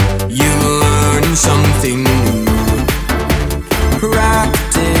 You learn something new.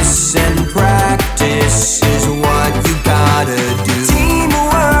 Practice and practice is what you gotta do.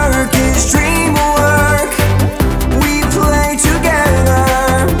 Teamwork is dreamwork. We play together.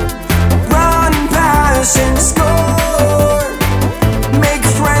 Run, pass, and score. Make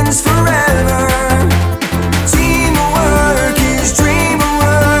friends forever. Teamwork is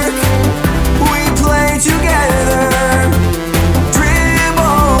dreamwork. We play together.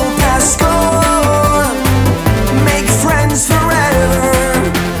 Dribble, pass, score. Make friends forever.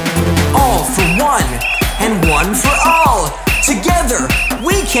 All for one and one for all. Together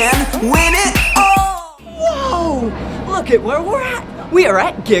we can win it all. Whoa, look at where we're at. We are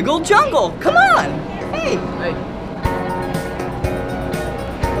at Giggle Jungle. Come on. Hey.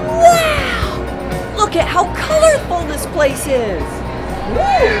 Wow, look at how colorful this place is.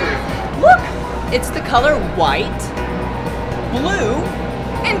 Woo. Look, it's the color white, blue,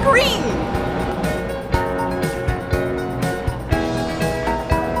 and green.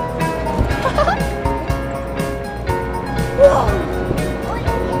 Whoa.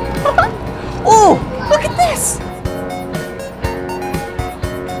 Oh, look at this.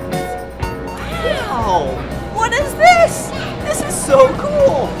 Wow, what is this? This is so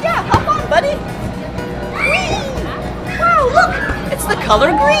cool. Yeah, hop on, buddy. Whee! Wow, look, it's the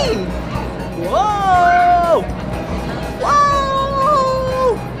color green. Whoa!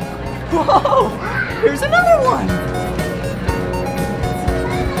 Whoa! Whoa! Here's another one.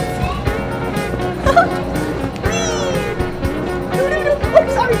 Oh,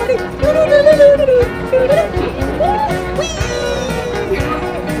 sorry, buddy.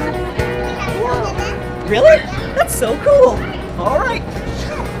 Really? That's so cool. All right.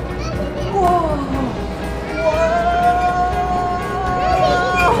 Whoa.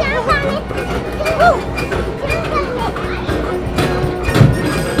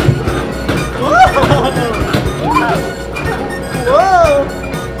 Whoa.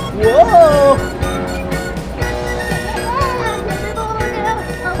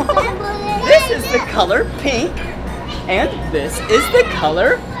 color pink, and this is the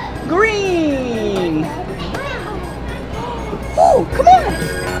color green. Oh, come on!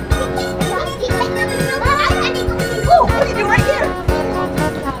 Oh, what are you doing right here?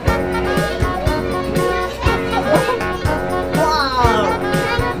 Wow!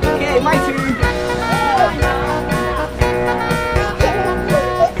 Okay, my turn.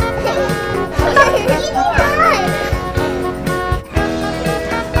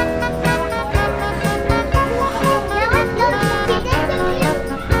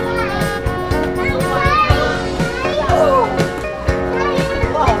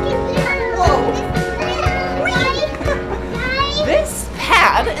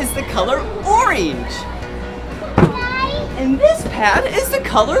 Color orange. And this pad is the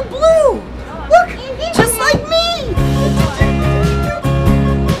color blue. Look, just like me.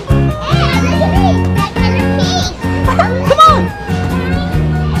 Come on.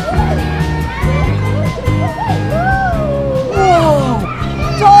 Whoa,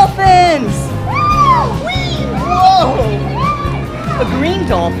 dolphins. Whoa. A green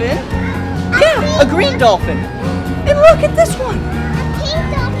dolphin. Yeah, a green dolphin. And look at this one.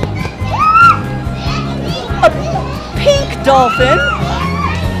 Pink dolphin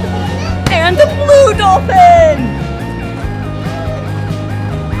and a blue dolphin.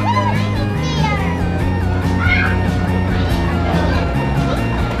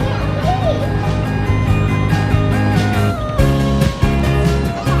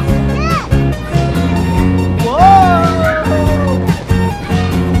 Whoa!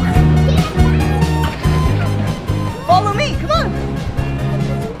 Follow me, come on.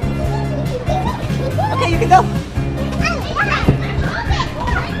 Okay, you can go.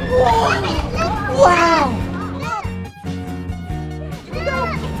 Wow!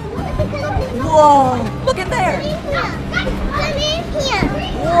 Whoa! Look at there! Come in here!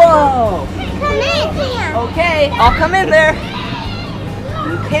 Whoa! Come in here! Okay, I'll come in there.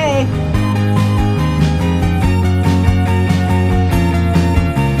 Okay.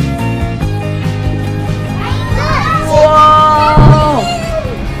 Whoa!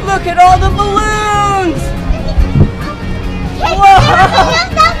 Look at all the balloons! Whoa!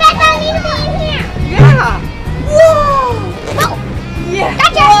 Yeah! Whoa! Yeah!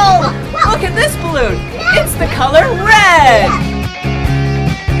 Whoa! Look at this balloon! It's the color red!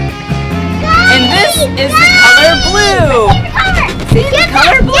 And this is the color blue! See the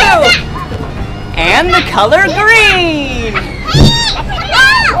color blue! And the color green!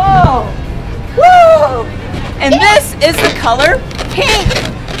 Whoa! Whoa! And this is the color pink!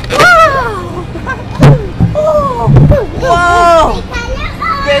 Wow! Whoa!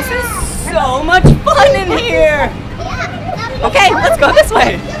 This is so much fun in here! Okay, let's go this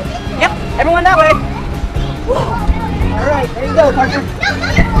way! Yep, everyone that way! Alright, there you go, Parker.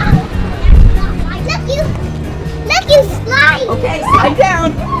 Look, you slide! Okay, slide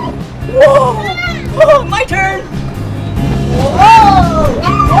down! Whoa! Whoa, my turn! Whoa!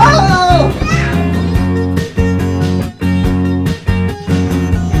 Whoa!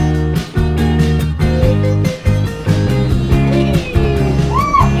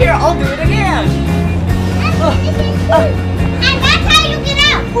 Here, I'll do it again. And that's how you get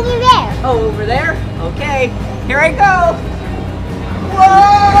out. Over there. Oh, over there? Okay. Here I go.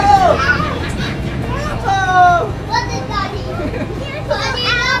 Whoa! Oh! What's it, Daddy?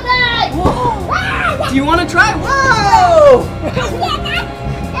 Whoa! Do you want to try? Whoa!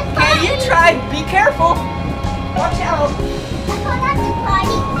 Okay, you try. Be careful. Watch out.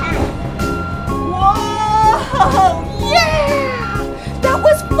 Whoa! Yeah! That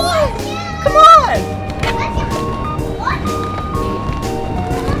was fun! Come on!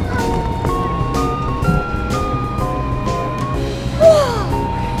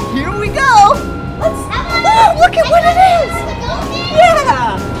 Here we go! Oh, look at what it is!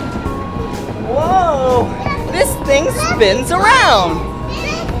 Yeah! Whoa! This thing spins around!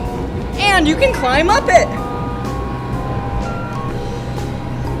 And you can climb up it!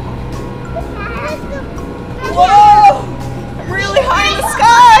 Whoa! I'm really high in the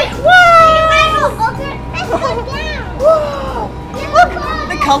sky! Whoa! Look!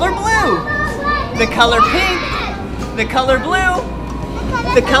 The color blue! The color pink! The color blue!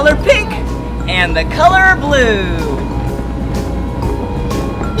 The color pink! And the color blue!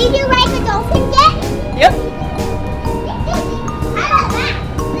 Did you ride the dolphin yet? Yep!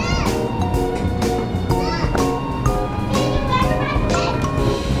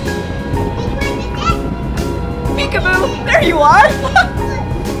 Peekaboo! There you are!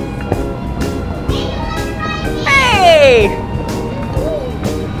 Hey!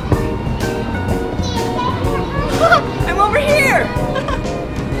 I'm over here!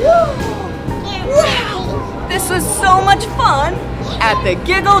 Wow! was so much fun at the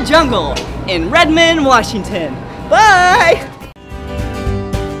Giggle Jungle in Redmond, Washington. Bye!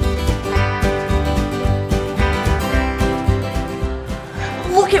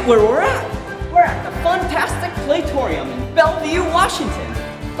 Look at where we're at. We're at the Funtastic Playtorium in Bellevue, Washington.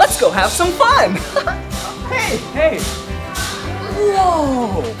 Let's go have some fun. Hey, hey.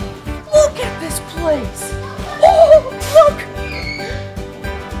 Whoa, look at this place. Oh, look.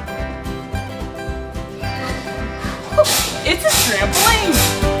 It's a trampoline.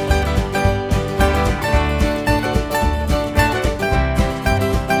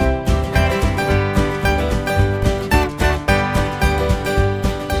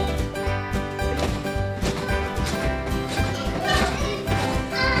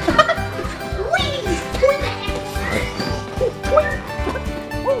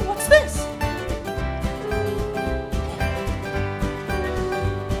 What's this?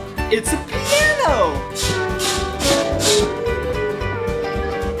 It's a piano!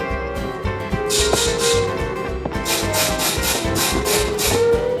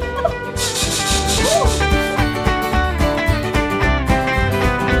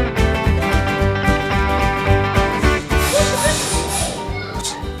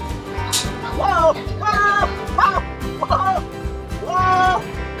 Whoa! Whoa! Whoa! Whoa! Whoa!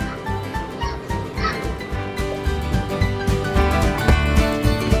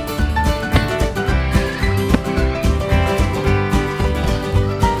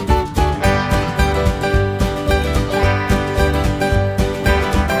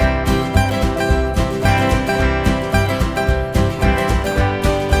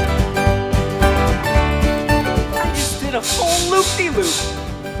 I just did a full loop-de-loop.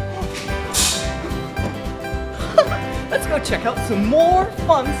 Let's go check out some more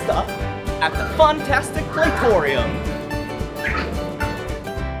fun stuff at the Funtastic Playtorium.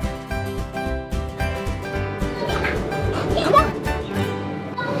 Come on!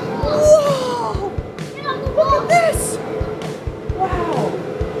 Whoa! Look at this! Wow!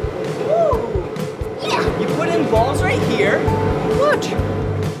 Woo! You put in balls right here. Watch!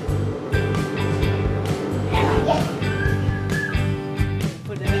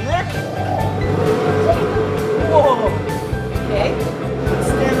 Put it in there. Whoa! Okay, let's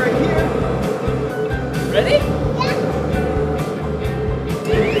stand right here. Ready?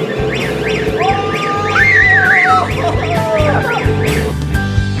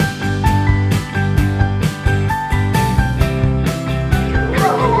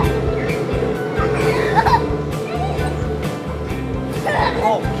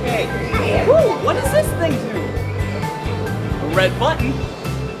 Okay. Woo, what does this thing do? A red button.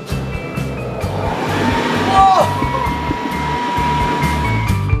 Whoa!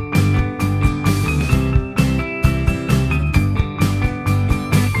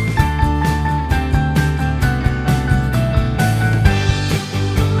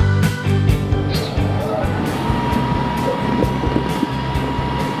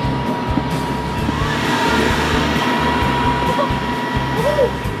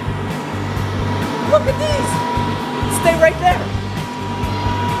 Look at these! Stay right there!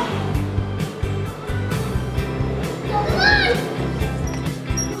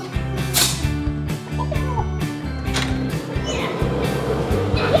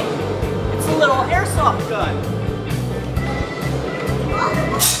 It's a little airsoft gun.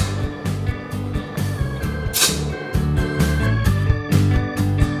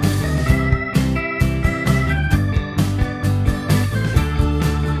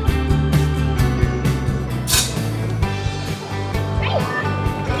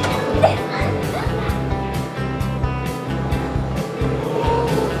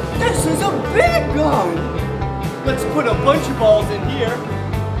 This is a big gun! Let's put a bunch of balls in here.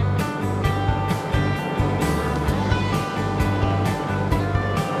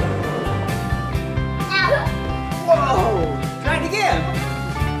 Whoa! Try it again.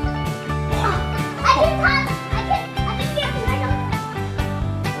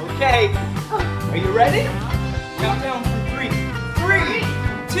 Okay. Are you ready? Count down from 3. 3,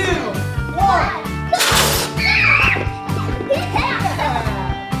 2, 1.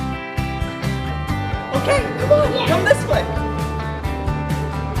 Okay, come on, come this way.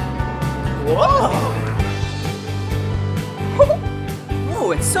 Whoa! Whoa,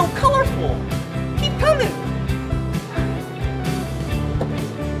 it's so colorful. Keep coming.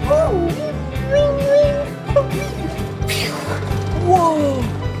 Whoa! Whoa!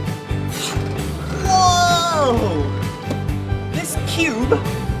 Whoa! This cube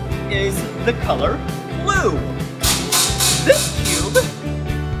is the color blue. This cube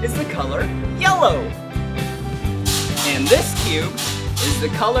is the color yellow. And this cube is the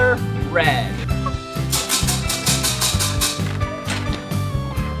color red.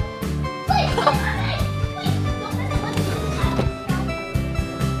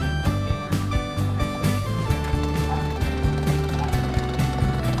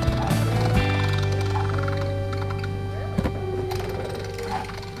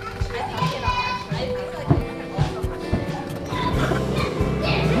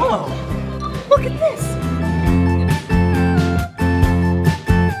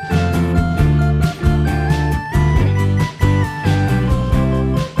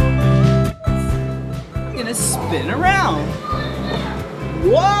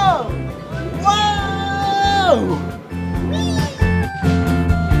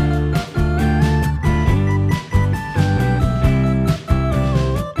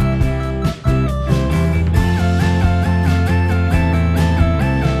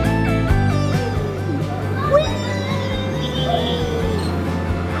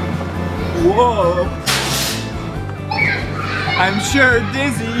 Whoa. I'm sure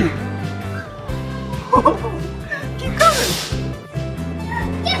dizzy. Keep coming.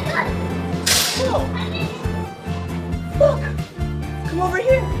 Whoa. Look. Come over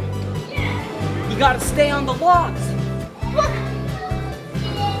here. You gotta stay on the logs. Look.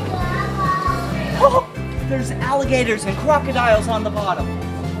 Oh, there's alligators and crocodiles on the bottom.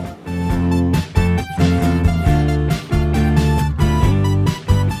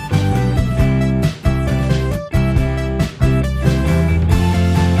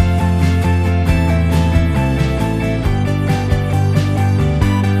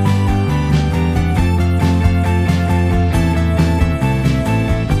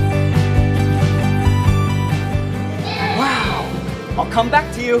 I'll come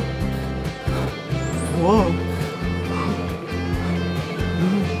back to you. Whoa.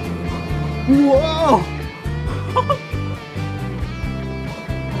 Whoa.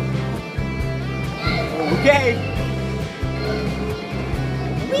 Okay.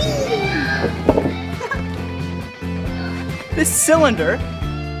 This cylinder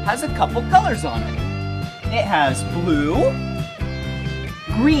has a couple colors on it. It has blue,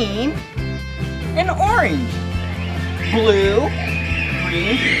 green, and orange. Blue,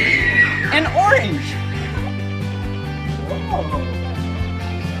 green, and orange. Whoa.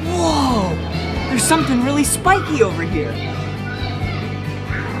 Whoa! There's something really spiky over here.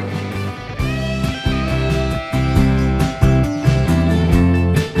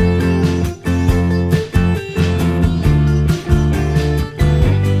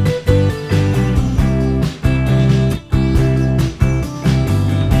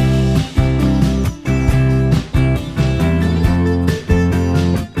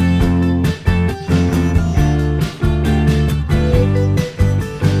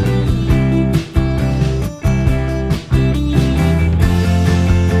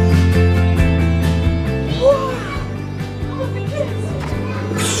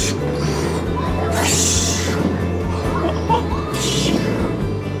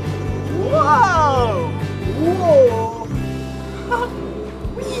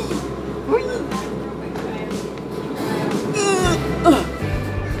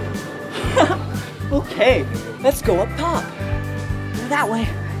 Okay, let's go up top. That way.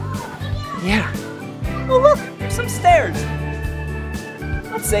 Yeah. Oh look, there's some stairs.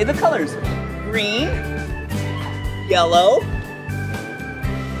 Let's say the colors. Green, yellow,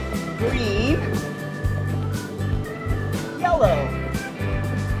 green, yellow.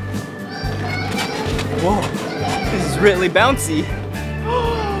 Whoa, this is really bouncy.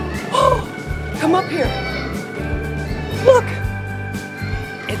 Come up here. Look,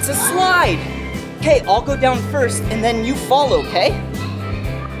 it's a slide. Okay, I'll go down first and then you follow, okay?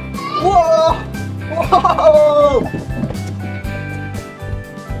 Whoa! Whoa!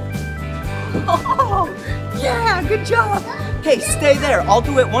 Oh, yeah, good job. Okay, stay there. I'll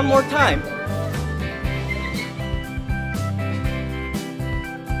do it one more time.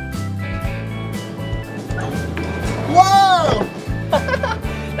 Whoa!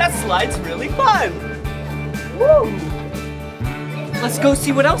 That slide's really fun. Woo! Let's go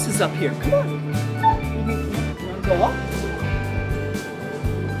see what else is up here. Come on. You wanna go up?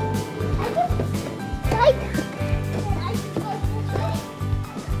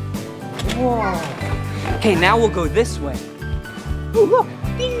 Whoa. Okay, now we'll go this way. Ooh, look.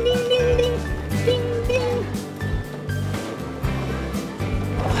 Ding, ding, ding, ding. Ding, ding.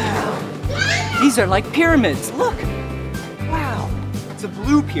 Wow. These are like pyramids. Look. Wow. It's a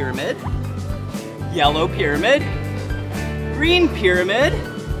blue pyramid, yellow pyramid, green pyramid,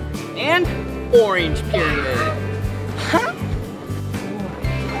 and orange pyramid. Huh?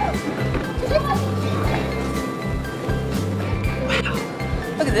 Wow.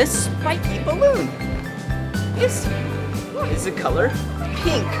 Look at this spiky balloon. What is the color?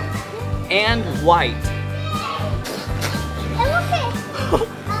 Pink and white.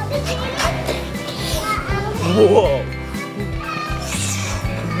 Whoa.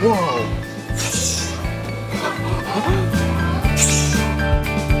 Whoa.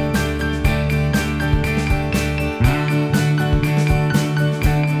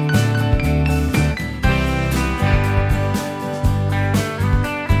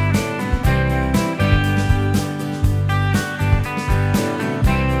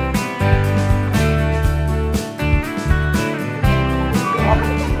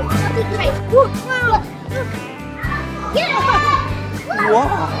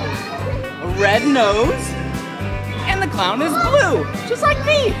 Wow, a red nose, and the clown is blue, just like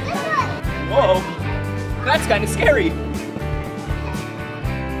me. Whoa, that's kind of scary.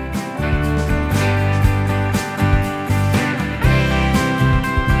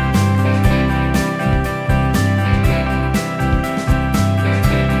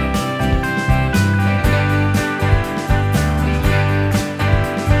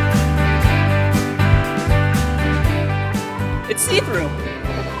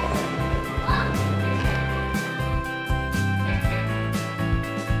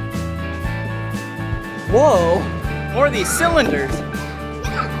 Whoa, more of these cylinders.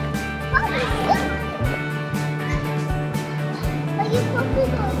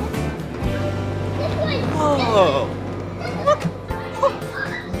 Whoa, look.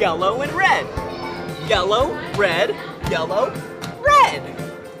 Yellow and red. Yellow, red, yellow, red.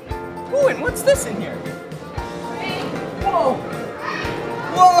 Ooh, and what's this in here? Whoa!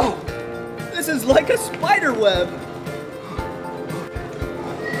 Whoa! This is like a spider web.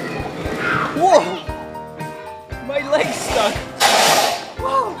 Whoa! My leg's stuck.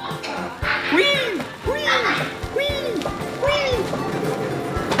 Whoa! Whee! Whee! Whee! Whee!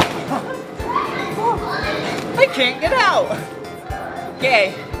 I can't get out.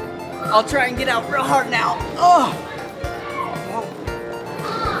 Okay, I'll try and get out real hard now. Oh!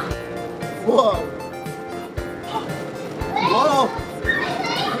 Whoa! Whoa!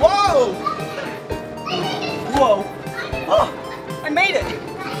 Whoa! Whoa! Oh! I made it!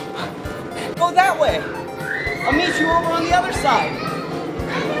 Go that way! I'll meet you over on the other side!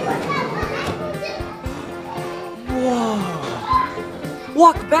 Whoa!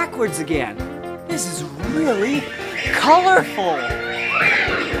 Walk backwards again! This is really colorful!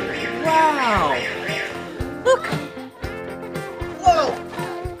 Wow! Look! Whoa!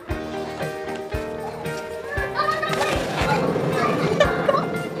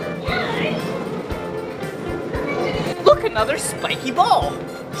 Look, another spiky ball!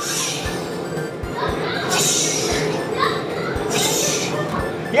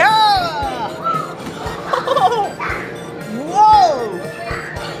 Yeah! Whoa!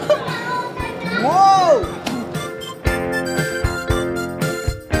 Whoa!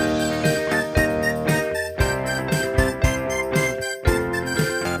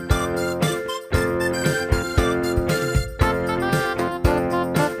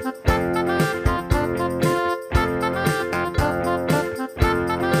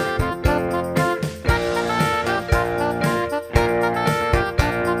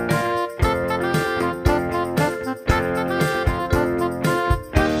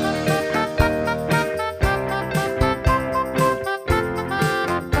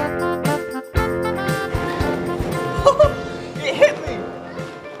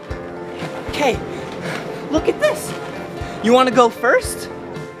 Hey, look at this. You want to go first?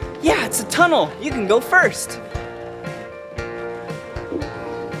 Yeah, it's a tunnel. You can go first.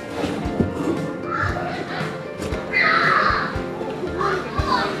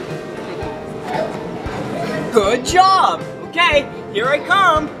 Good job. Okay, here I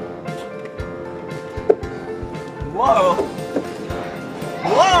come. Whoa.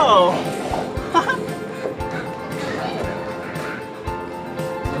 Whoa.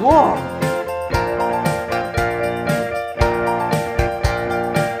 Whoa.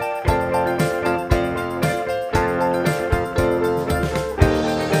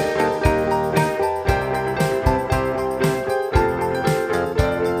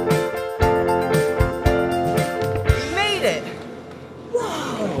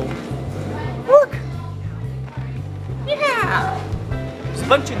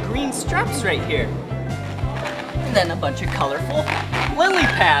 Bunch of green straps right here. And then a bunch of colorful lily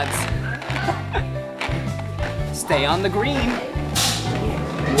pads. Stay on the green.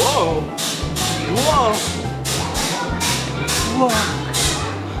 Whoa. Whoa.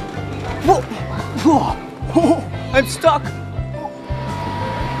 Whoa. Whoa. Whoa. I'm stuck.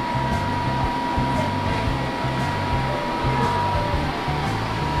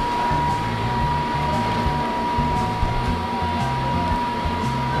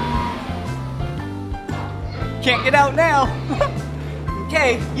 Can't get out now.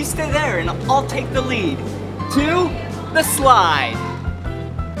 Okay, you stay there and I'll take the lead. To the slide.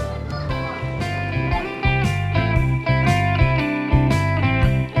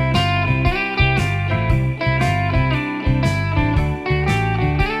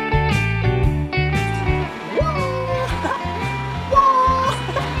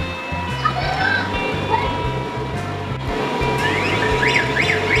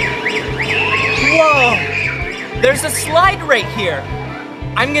 Whoa! There's a slide right here.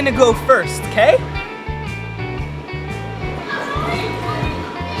 I'm gonna go first, okay?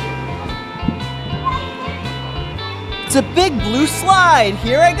 It's a big blue slide.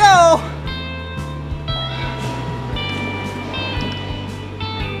 Here I go.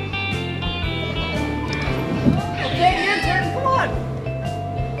 Okay, your turn. Come on.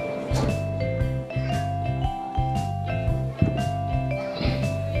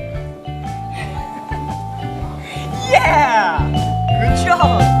 Yeah! Good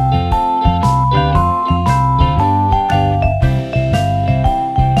job!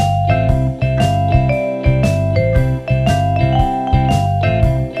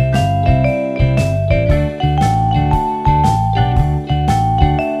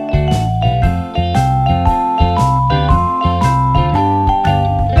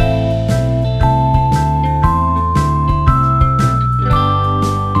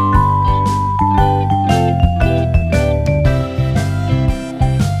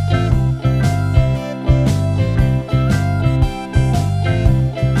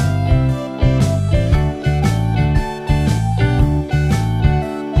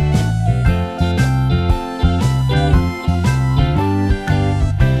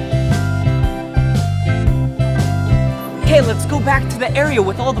 back to the area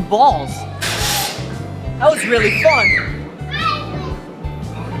with all the balls. That was really fun.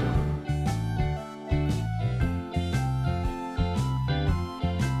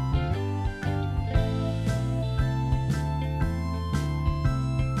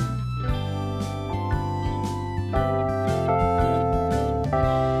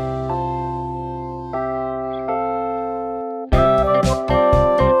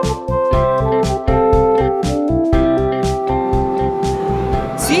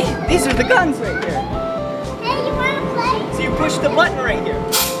 See, these are the guns right here. Hey, you wanna play? So you push the button right here.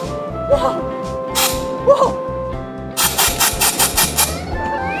 Whoa! Whoa!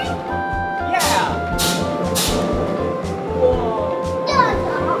 Yeah!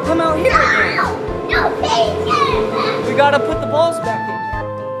 Whoa! Come out here again. No, please. We gotta put the balls back in here.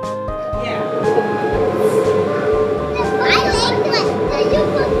 Yeah. I like it. You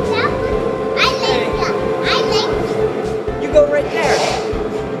put that one. I like it. You go right there.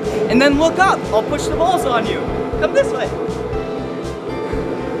 And then look up. I'll push the balls on you. Come this way.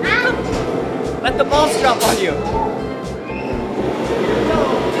 Come. Let the balls drop on you.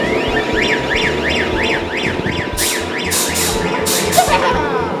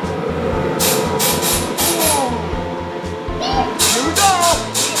 Here we go.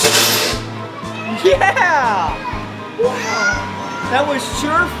 Yeah. Wow. That was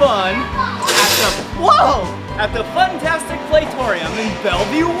sure fun. At the Funtastic Playtorium in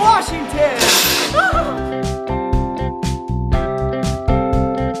Bellevue, Washington.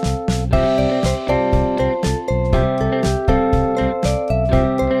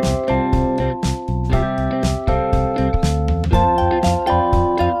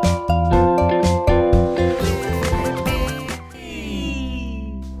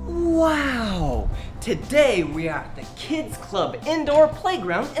 Wow! Today we are at the Kids Club Indoor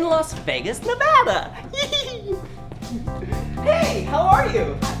Playground in Las Vegas, Nevada. Hey, how are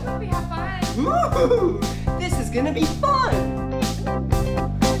you? We have fun. Ooh, this is gonna be fun.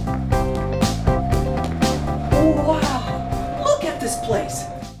 Wow, look at this place.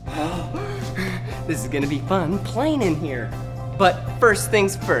 Oh, this is gonna be fun playing in here. But first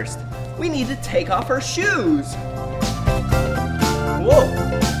things first, we need to take off our shoes. Whoa,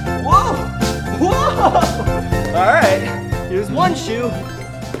 whoa, whoa. All right, here's one shoe.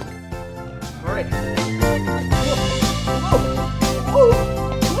 All right.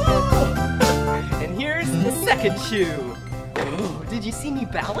 And here's the second shoe. Oh, did you see me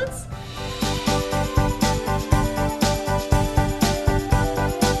balance?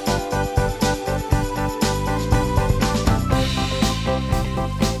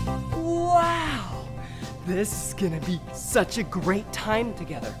 Wow! This is gonna be such a great time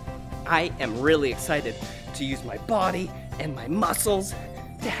together. I am really excited to use my body and my muscles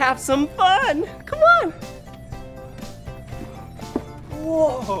to have some fun. Come on!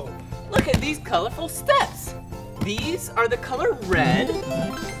 Whoa! Look at these colorful steps. These are the color red.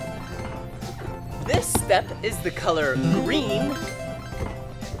 This step is the color green.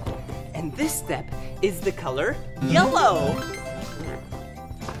 And this step is the color yellow.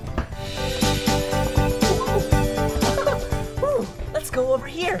 Ooh, let's go over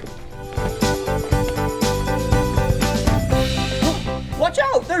here. Watch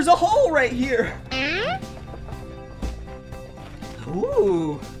out, there's a hole right here.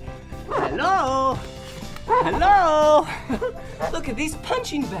 Ooh, hello, hello. Look at these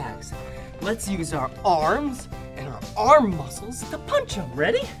punching bags. Let's use our arms and our arm muscles to punch them.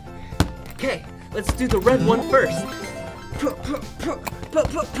 Ready? Okay, let's do the red one first.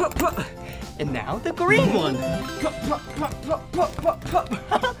 And now the green one.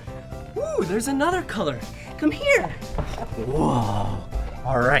 Ooh, there's another color. Come here. Whoa.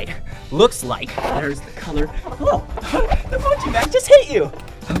 All right, looks like there's the color. Oh, the punching bag just hit you.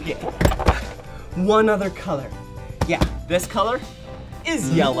 Okay, one other color. Yeah, this color is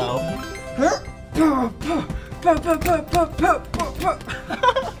yellow.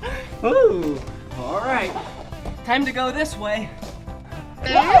 Ooh, all right, time to go this way.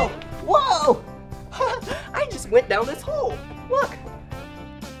 Whoa, whoa, I just went down this hole. Look,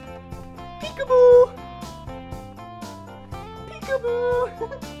 peekaboo.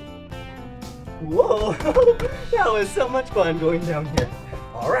 Whoa, that was so much fun going down here.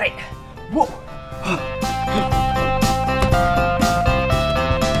 All right, whoa.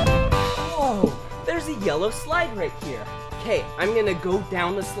 Whoa, there's a yellow slide right here. Okay, I'm gonna go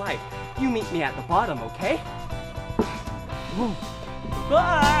down the slide. You meet me at the bottom, okay? Whoa.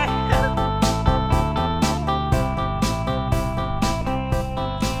 Bye.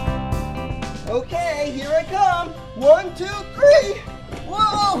 Okay, here I come. 1, 2, 3.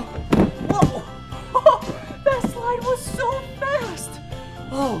 Whoa! Whoa! Oh, that slide was so fast.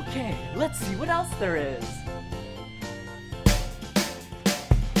 Okay, let's see what else there is.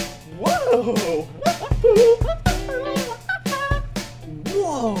 Whoa!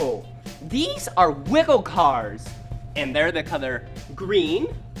 Whoa! These are wiggle cars, and they're the color green,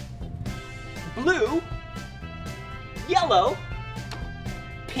 blue, yellow,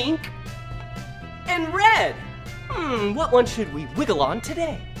 pink, and red. What one should we wiggle on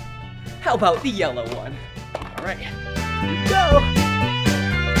today? How about the yellow one? All right, here we go.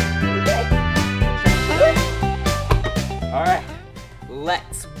 Okay. All right,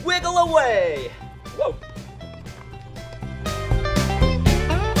 let's wiggle away. Whoa.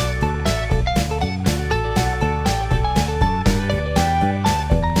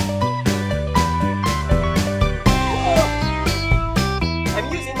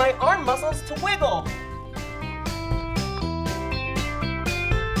 I'm using my arm muscles to wiggle.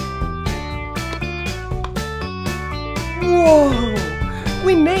 Whoa!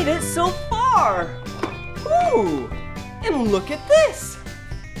 We made it so far! Ooh! And look at this!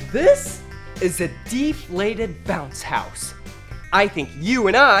 This is a deflated bounce house. I think you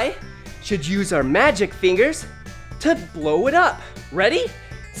and I should use our magic fingers to blow it up. Ready?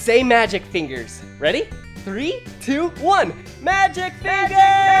 Say magic fingers. Ready? 3, 2, 1. Magic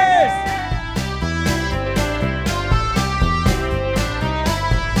fingers!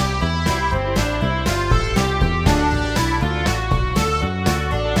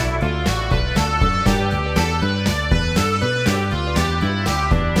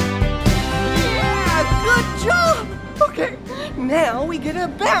 Now we get a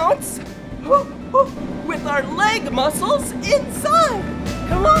bounce with our leg muscles inside.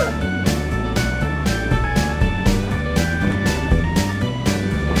 Come on.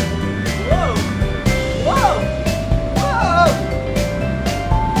 Whoa, whoa, whoa,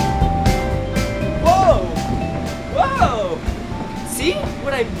 whoa, whoa. See,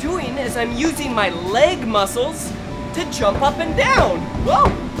 what I'm doing is I'm using my leg muscles to jump up and down. Whoa,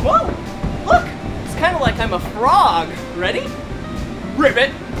 whoa, look, it's kind of like I'm a frog. Ready?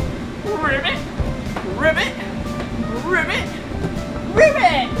 Ribbit, ribbit, ribbit, ribbit,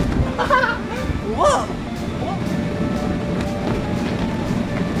 ribbit! Whoa!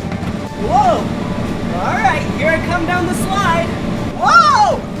 Whoa! All right, here I come down the slide.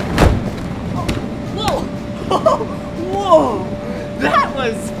 Whoa! Whoa! Whoa! That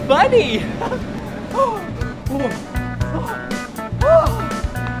was funny!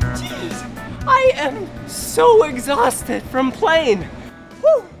 Jeez, I am so exhausted from playing.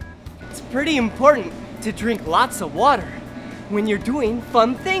 Whew. It's pretty important to drink lots of water when you're doing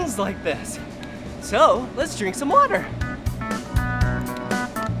fun things like this. So let's drink some water.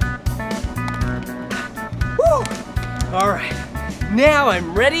 Whew. All right, now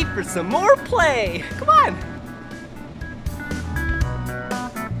I'm ready for some more play. Come on.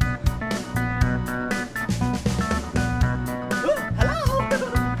 Ooh, hello.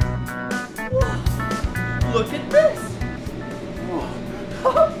 Whoa. Look at this.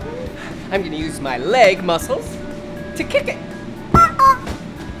 I'm gonna use my leg muscles to kick it.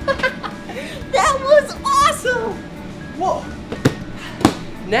 That was awesome! Whoa.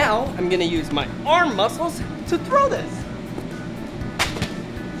 Now I'm gonna use my arm muscles to throw this.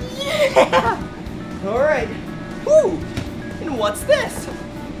 Yeah! All right. Woo! And what's this?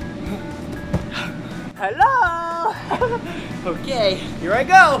 Hello! Okay, here I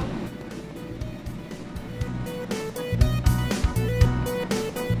go.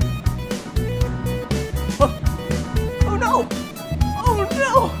 Oh no! Oh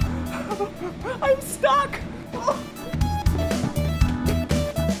no! I'm stuck!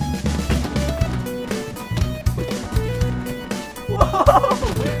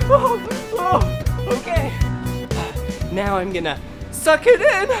 Whoa! Okay. Now I'm gonna suck it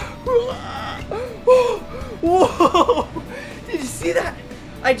in. Whoa! Did you see that?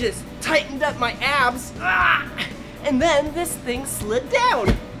 I just tightened up my abs. And then this thing slid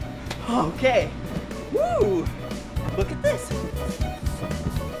down. Okay. Woo! Look at this.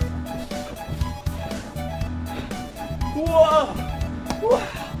 Whoa! Whoa!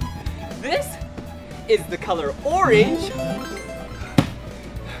 This is the color orange.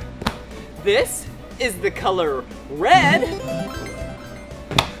 This is the color red.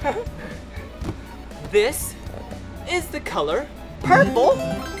 This is the color purple.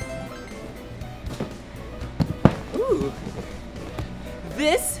 Ooh.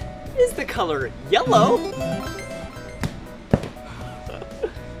 This is the color yellow.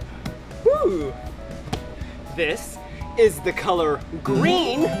 Ooh. This is the color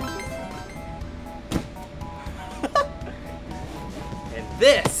green. And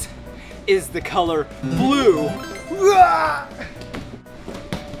this is the color blue.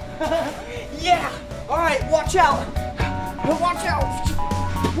 Yeah! Alright, watch out! Watch out!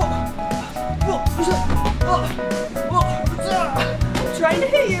 I'm trying to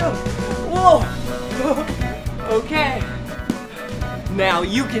hit you! Whoa! Okay. Now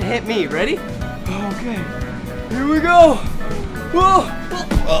you can hit me. Ready? Okay. Here we go! Whoa!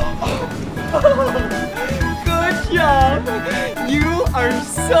 Good job! You are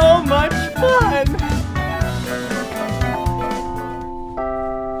so much fun!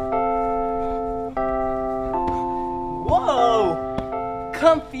 Whoa!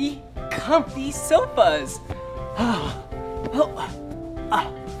 Comfy, comfy sofas.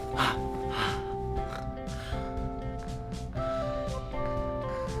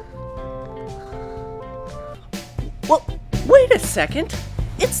 Well, wait a second.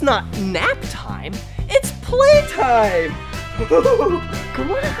 It's not nap time. It's playtime.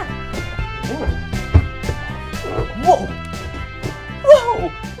 Come on. Whoa.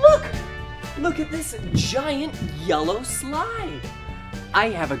 Whoa, look. Look at this giant yellow slide. I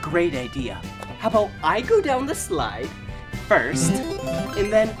have a great idea. How about I go down the slide first,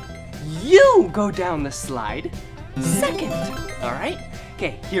 and then you go down the slide second. All right?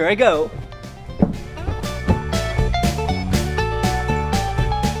 Okay, here I go.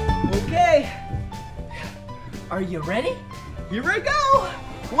 Okay. Are you ready? Here I go.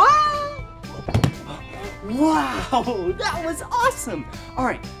 Wow. Wow, that was awesome. All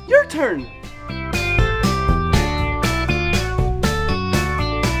right, your turn.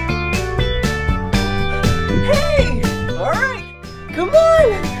 Hey, all right, come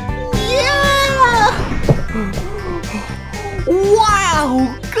on. Yeah.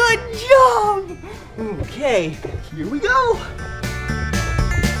 Wow, good job. Okay, here we go.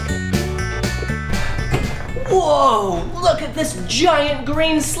 Whoa, look at this giant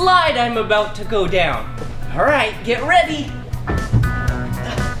green slide I'm about to go down. All right, get ready.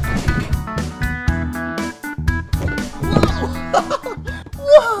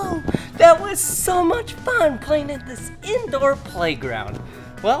 Whoa, that was so much fun playing at this indoor playground.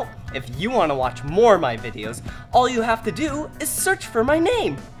 Well, if you want to watch more of my videos, all you have to do is search for my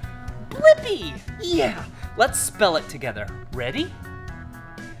name, Blippi. Yeah, let's spell it together. Ready?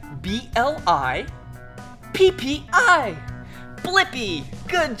 B-L-I-P-P-I. Blippi,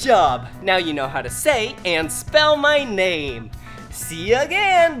 good job. Now you know how to say and spell my name. See you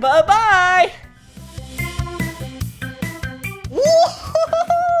again, bye-bye.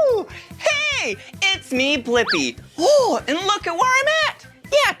 Woo-hoo-hoo-hoo! Hey, it's me, Blippi. Oh, and look at where I'm at.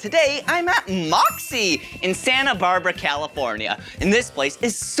 Yeah, today I'm at Moxie in Santa Barbara, California. And this place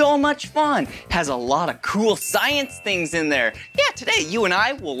is so much fun. Has a lot of cool science things in there. Yeah, today you and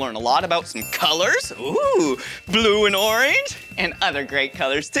I will learn a lot about some colors. Ooh, blue and orange, and other great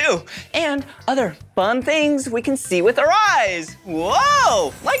colors too. And other fun things we can see with our eyes.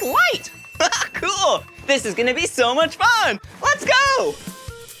 Whoa, like light. Cool. This is gonna be so much fun. Let's go.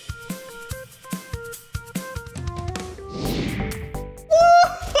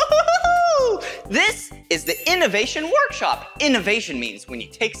 Woo-hoo-hoo-hoo! This is the Innovation Workshop. Innovation means when you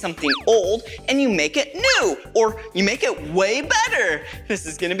take something old and you make it new, or you make it way better. This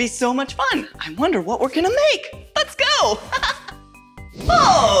is gonna be so much fun. I wonder what we're gonna make. Let's go.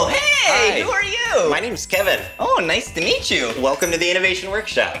 Oh, hey, Hi. who are you? My name's Kevin. Oh, nice to meet you. Welcome to the Innovation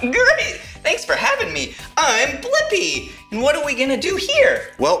Workshop. Great, thanks for having me. I'm Blippi, and what are we gonna do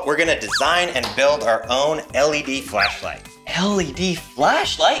here? Well, we're gonna design and build our own LED flashlight. LED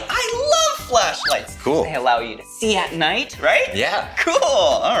flashlight? I love flashlights. Cool. They allow you to see at night, right? Yeah. Cool,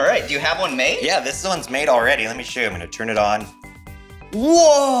 all right, do you have one made? Yeah, this one's made already. Let me show you. I'm gonna turn it on.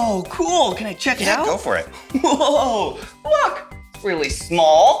 Whoa, cool, can I check it out? Go for it. Whoa, look, it's really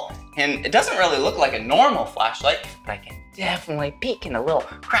small, and it doesn't really look like a normal flashlight, but I can definitely peek into little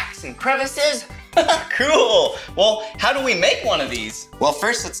cracks and crevices. Cool, well, how do we make one of these? Well,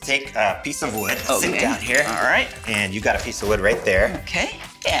 first let's take a piece of wood. Sit down here. All right. And you got a piece of wood right there. Okay,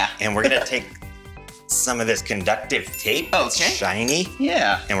 yeah. And we're gonna take some of this conductive tape. It's shiny.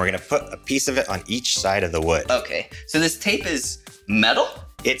 Yeah. And we're gonna put a piece of it on each side of the wood. Okay, so this tape is metal?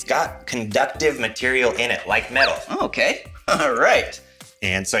 It's got conductive material in it, like metal. Okay, all right.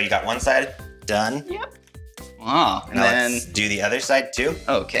 And so you got one side done. Yep. Wow, and Now then, let's do the other side too.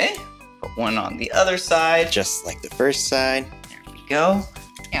 okay, put one on the other side. Just like the first side. There we go.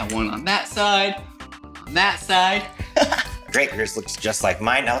 Yeah, one on that side, one on that side. Great, yours looks just like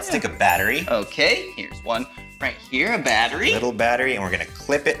mine. Now let's take a battery. Okay, here's one right here, a battery. Little battery, and we're gonna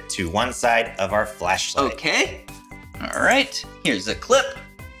clip it to one side of our flashlight. Okay, all right, here's a clip,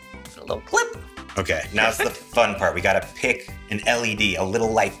 a little clip. Okay, now it's the fun part. We gotta pick an LED, a little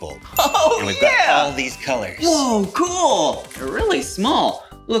light bulb. Oh, and we've yeah. got all these colors. Whoa, cool, they're really small.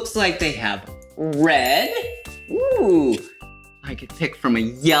 looks like they have red. Ooh, I could pick from a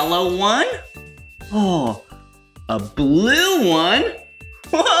yellow one. Oh, a blue one.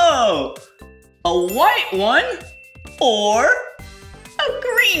 Whoa, a white one, or a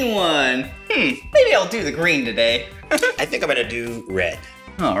green one. Maybe I'll do the green today. I think I'm gonna do red.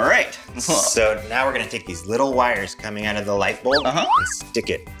 All right. So now we're gonna take these little wires coming out of the light bulb and stick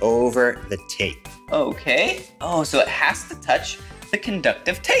it over the tape. Okay. Oh, so it has to touch the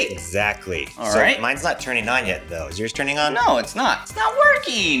conductive tape. Exactly. All right. Mine's not turning on yet though. Is yours turning on? No, it's not. It's not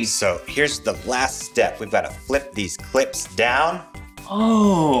working. So here's the last step. We've got to flip these clips down.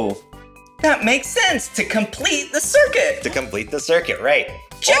 Oh, that makes sense to complete the circuit. To complete the circuit, right.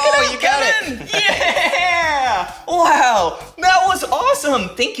 Check it out, you got it. Yeah! Wow, that was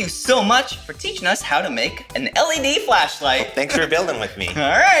awesome. Thank you so much for teaching us how to make an LED flashlight. Well, thanks for building with me. All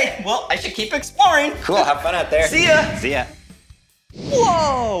right, well, I should keep exploring. Cool, have fun out there. See ya. See ya.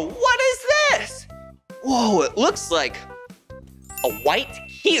 Whoa, what is this? Whoa, it looks like a white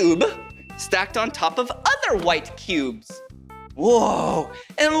cube stacked on top of other white cubes. Whoa,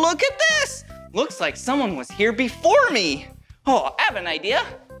 and look at this. Looks like someone was here before me. Oh, I have an idea.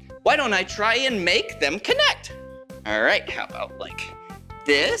 Why don't I try and make them connect? All right, how about like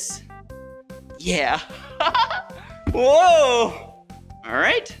this? Yeah. Whoa. All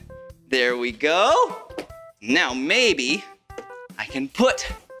right, there we go. Now maybe I can put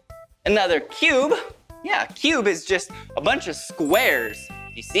another cube. Yeah, a cube is just a bunch of squares.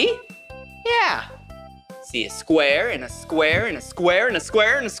 You see? Yeah. See a square and a square and a square and a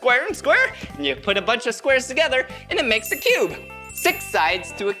square and a square and a square, and you put a bunch of squares together and it makes a cube. 6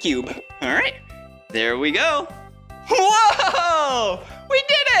 sides to a cube. All right, there we go. Whoa, we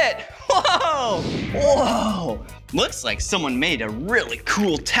did it. Whoa, whoa. Looks like someone made a really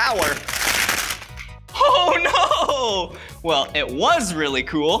cool tower. Oh no! Well, it was really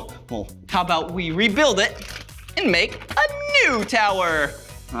cool. Well, how about we rebuild it and make a new tower?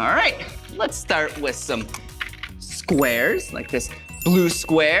 All right, let's start with some squares, like this blue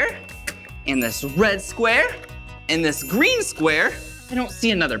square, and this red square, and this green square. I don't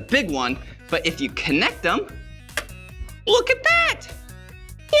see another big one, but if you connect them, look at that!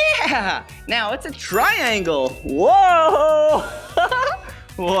 Yeah, now it's a triangle. Whoa!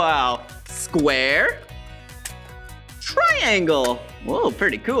 Wow, square, triangle. Whoa,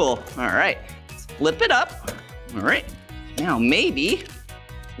 pretty cool. All right, let's flip it up. All right, now maybe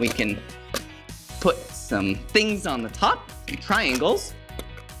we can put some things on the top, some triangles.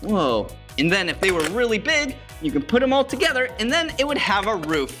 Whoa, and then if they were really big, you can put them all together and then it would have a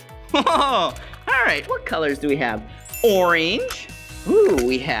roof. Whoa, all right, what colors do we have? Orange, ooh,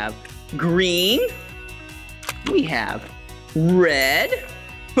 we have green, we have red,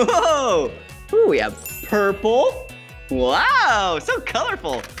 whoa, ooh, we have purple. Wow, so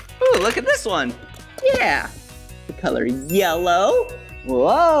colorful. Ooh, look at this one. Yeah, the color yellow.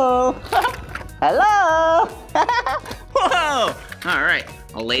 Whoa, hello. Whoa, all right,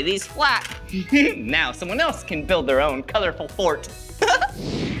 I'll lay these flat. Now someone else can build their own colorful fort.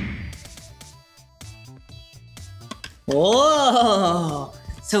 Whoa,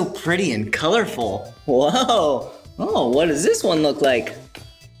 so pretty and colorful. Whoa, oh, what does this one look like?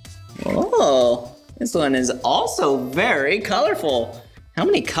 Whoa, this one is also very colorful. How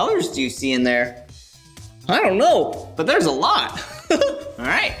many colors do you see in there? I don't know, but there's a lot. All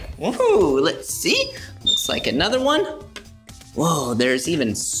right, woohoo, let's see. Looks like another one. Whoa, there's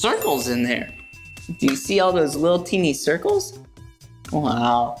even circles in there. Do you see all those little teeny circles?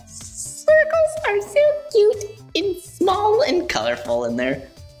 Wow, circles are so cute and small and colorful in there.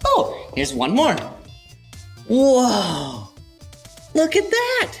 Oh, here's one more. Whoa, look at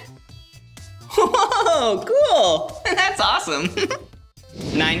that. Whoa, cool, that's awesome.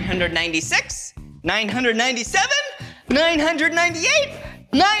 996, 997, 998,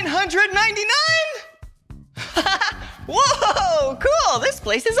 999. Whoa, cool, this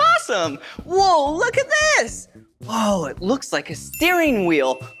place is awesome. Whoa, look at this. Whoa, it looks like a steering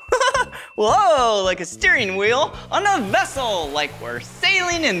wheel. Whoa, like a steering wheel on a vessel, like we're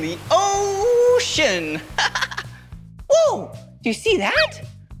sailing in the ocean. Whoa, do you see that?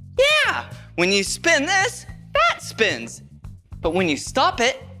 Yeah, when you spin this, that spins. But when you stop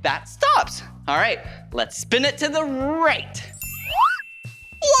it, that stops. All right, let's spin it to the right.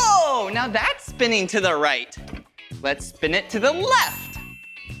 Whoa, now that's spinning to the right. Let's spin it to the left.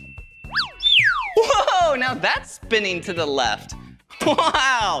 Whoa, now that's spinning to the left.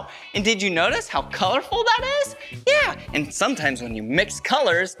 Wow, and did you notice how colorful that is? Yeah, and sometimes when you mix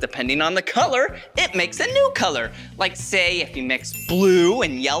colors, depending on the color, it makes a new color. Like say if you mix blue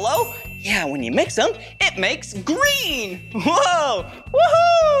and yellow, yeah, when you mix them, it makes green. Whoa,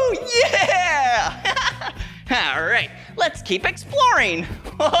 keep exploring.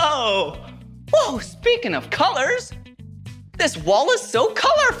 Whoa! Whoa, speaking of colors, this wall is so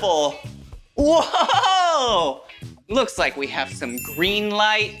colorful. Whoa! Looks like we have some green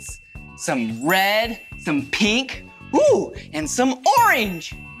lights, some red, some pink, ooh, and some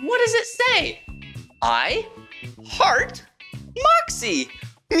orange. What does it say? I Heart Moxie,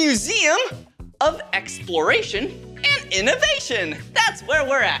 Museum of Exploration and Innovation. That's where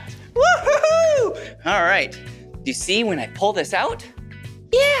we're at. Woohoo! All right, do you see when I pull this out?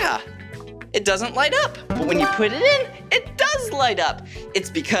 Yeah, it doesn't light up, but when you put it in, it does light up.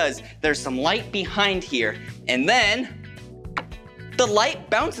 It's because there's some light behind here, and then the light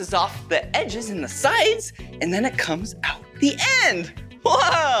bounces off the edges and the sides, and then it comes out the end.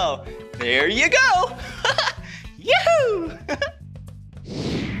 Whoa, there you go. Yoo-hoo!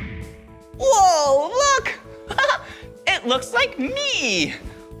 Whoa, look! It looks like me.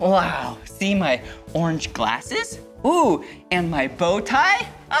 Wow, see my orange glasses? Ooh, and my bow tie?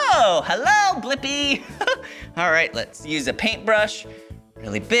 Oh, hello, Blippi. All right, let's use a paintbrush,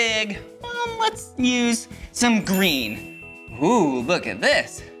 really big. Let's use some green. Ooh, look at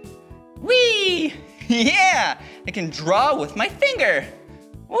this. Whee! Yeah, I can draw with my finger.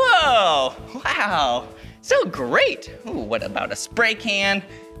 Whoa, wow, so great. Ooh, what about a spray can?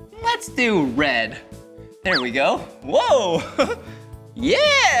 Let's do red. There we go. Whoa,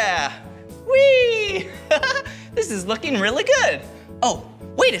 yeah, whee! This is looking really good. Oh,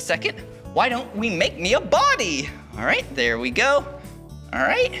 wait a second. Why don't we make me a body? All right, there we go. All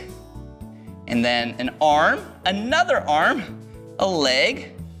right. And then an arm, another arm, a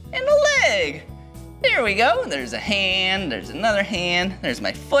leg, and a leg. There we go. There's a hand, there's another hand, there's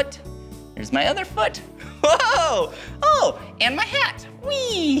my foot, there's my other foot. Whoa! Oh, and my hat.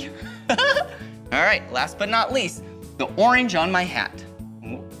 Whee! All right, last but not least, the orange on my hat.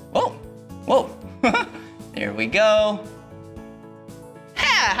 Whoa, whoa. There we go.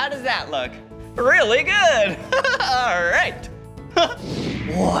 Ha! How does that look? Really good. All right.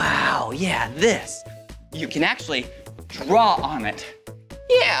 Wow, yeah, this. You can actually draw on it.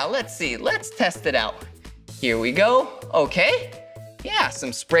 Yeah, let's see, let's test it out. Here we go, okay. Yeah,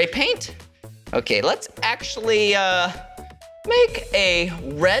 some spray paint. Okay, let's actually make a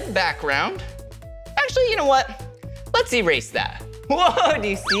red background. Actually, you know what? Let's erase that. Whoa, do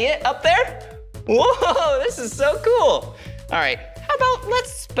you see it up there? Whoa, this is so cool. All right, how about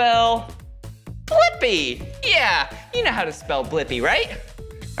let's spell Blippi. Yeah, you know how to spell Blippi, right?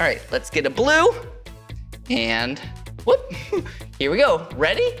 All right, let's get a blue and whoop. Here we go,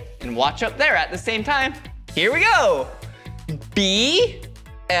 ready? And watch up there at the same time. Here we go. B-L-I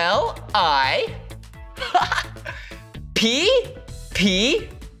P-P-I.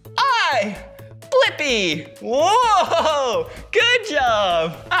 Blippi. Whoa, good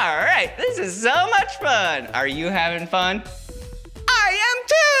job. All right, this is so much fun. Are you having fun? I am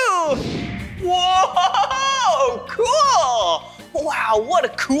too. Whoa, cool. Wow, what a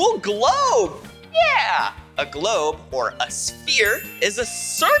cool globe. Yeah, a globe or a sphere is a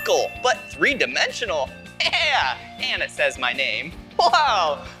circle, but three-dimensional. Yeah, and it says my name.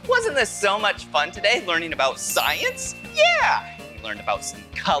 Wow, wasn't this so much fun today learning about science? Yeah, we learned about some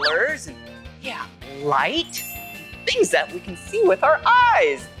colors and yeah, light, things that we can see with our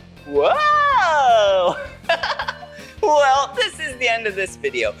eyes. Whoa! Well, this is the end of this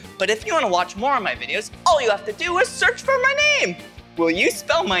video, but if you want to watch more of my videos, all you have to do is search for my name. Will you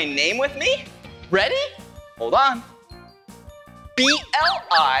spell my name with me? Ready? Hold on.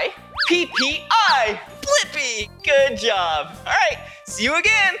 B-L-I-P-P-I, Blippi. Good job. All right, see you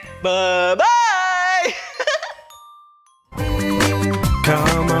again. Bye-bye.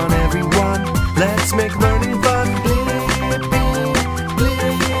 Come on everyone, let's make learning fun.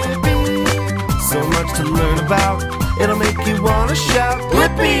 So much to learn about, it'll make you wanna shout,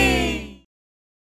 Blippi!